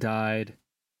Jackson died.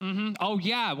 Mm-hmm. Oh,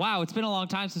 yeah. Wow. It's been a long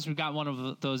time since we got one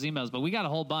of those emails, but we got a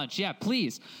whole bunch. Yeah,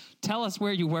 please tell us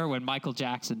where you were when Michael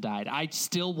Jackson died. I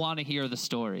still want to hear the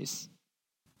stories.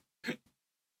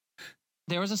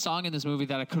 There was a song in this movie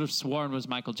that I could have sworn was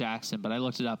Michael Jackson, but I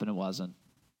looked it up and it wasn't.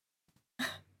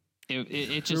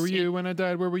 It just. Where were you when I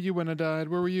died? Where were you when I died?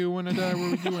 Where were you when I died? Where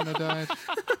were you when I died?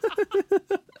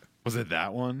 Was it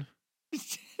that one?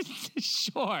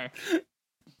 Sure.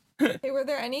 Hey, were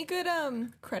there any good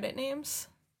credit names?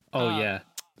 Oh, yeah.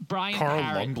 Brian Carl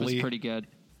Parrott was Lumbly. pretty good.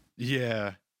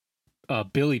 Yeah.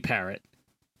 Billy Parrott.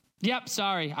 Yep,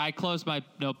 sorry. I closed my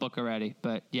notebook already,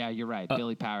 but yeah, you're right.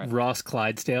 Billy Parrott. Ross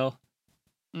Clydesdale.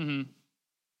 Mm-hmm.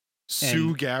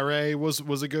 Sue Garay was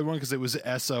a good one because it was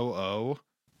SOO.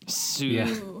 Sue.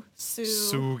 Yeah. Sue.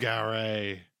 Sue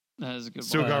Garay. That is a good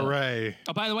Sue one. Garay.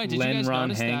 Oh, by the way, did Len you guys Ron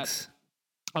notice Hanks.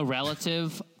 that a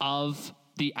relative of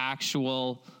the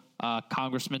actual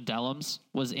Congressman Dellums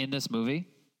was in this movie?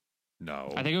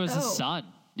 No. I think it was his Oh. son.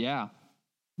 Yeah.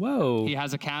 Whoa. He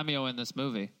has a cameo in this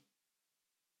movie,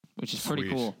 which is pretty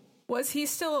Sweet. cool. Was he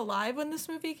still alive when this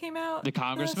movie came out? The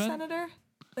congressman? The senator?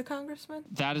 The congressman?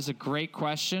 That is a great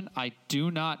question. I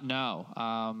do not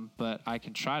know, but I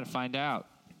can try to find out.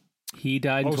 He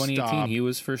died in Oh, 2018. stop. He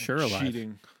was for sure alive.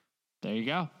 Cheating. There you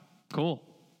go. Cool.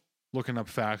 Looking up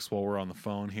facts while we're on the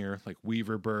phone here, like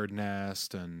Weaver Bird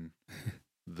Nest and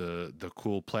the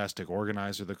cool plastic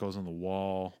organizer that goes on the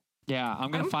wall. Yeah, I'm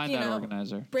going to find that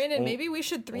organizer. Brandon, Oh, maybe we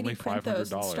should 3D only print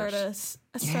those and start a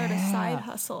Yeah. side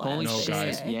hustle. Holy as No, they shit.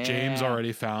 guys. say. Yeah. James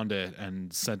already found it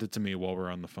and sent it to me while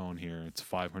we're on the phone here. It's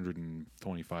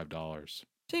 $525.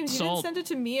 James, you Sold. didn't send it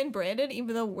to me and Brandon,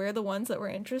 even though we're the ones that were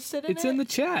interested in It's it? in the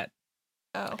chat.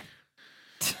 Oh.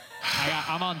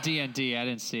 I'm on D&D. I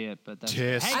didn't see it, but that's...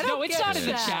 Tisk. Hey, I no, don't it's get not in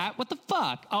the that. chat. What the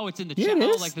fuck? Oh, it's in the Yeah, chat. it Oh,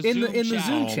 is. like the In Zoom the chat.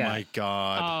 Zoom Oh chat. my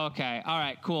God. Oh, okay. All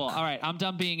right, cool. All right, I'm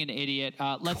done being an idiot.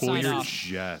 Let's Cool sign your off.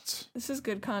 jet. This is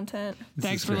good content.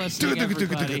 Thanks for listening,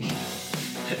 everybody.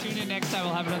 Tune in next time.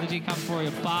 We'll have another decom for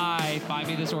you. Bye. Buy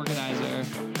me this organizer.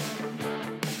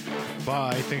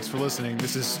 Bye. Thanks for listening.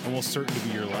 This is almost certain to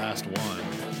be your last one.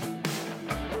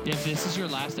 If this is your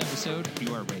last episode,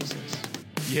 you are racist.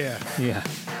 Yeah, Yeah.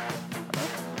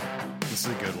 this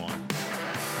is a good one.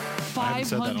 I haven't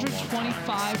said that in a long time.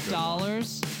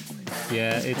 $525?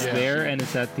 Yeah, it's Yeah. there and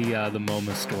it's at the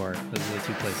MoMA store. Those are the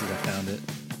two places I found it.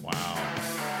 Wow.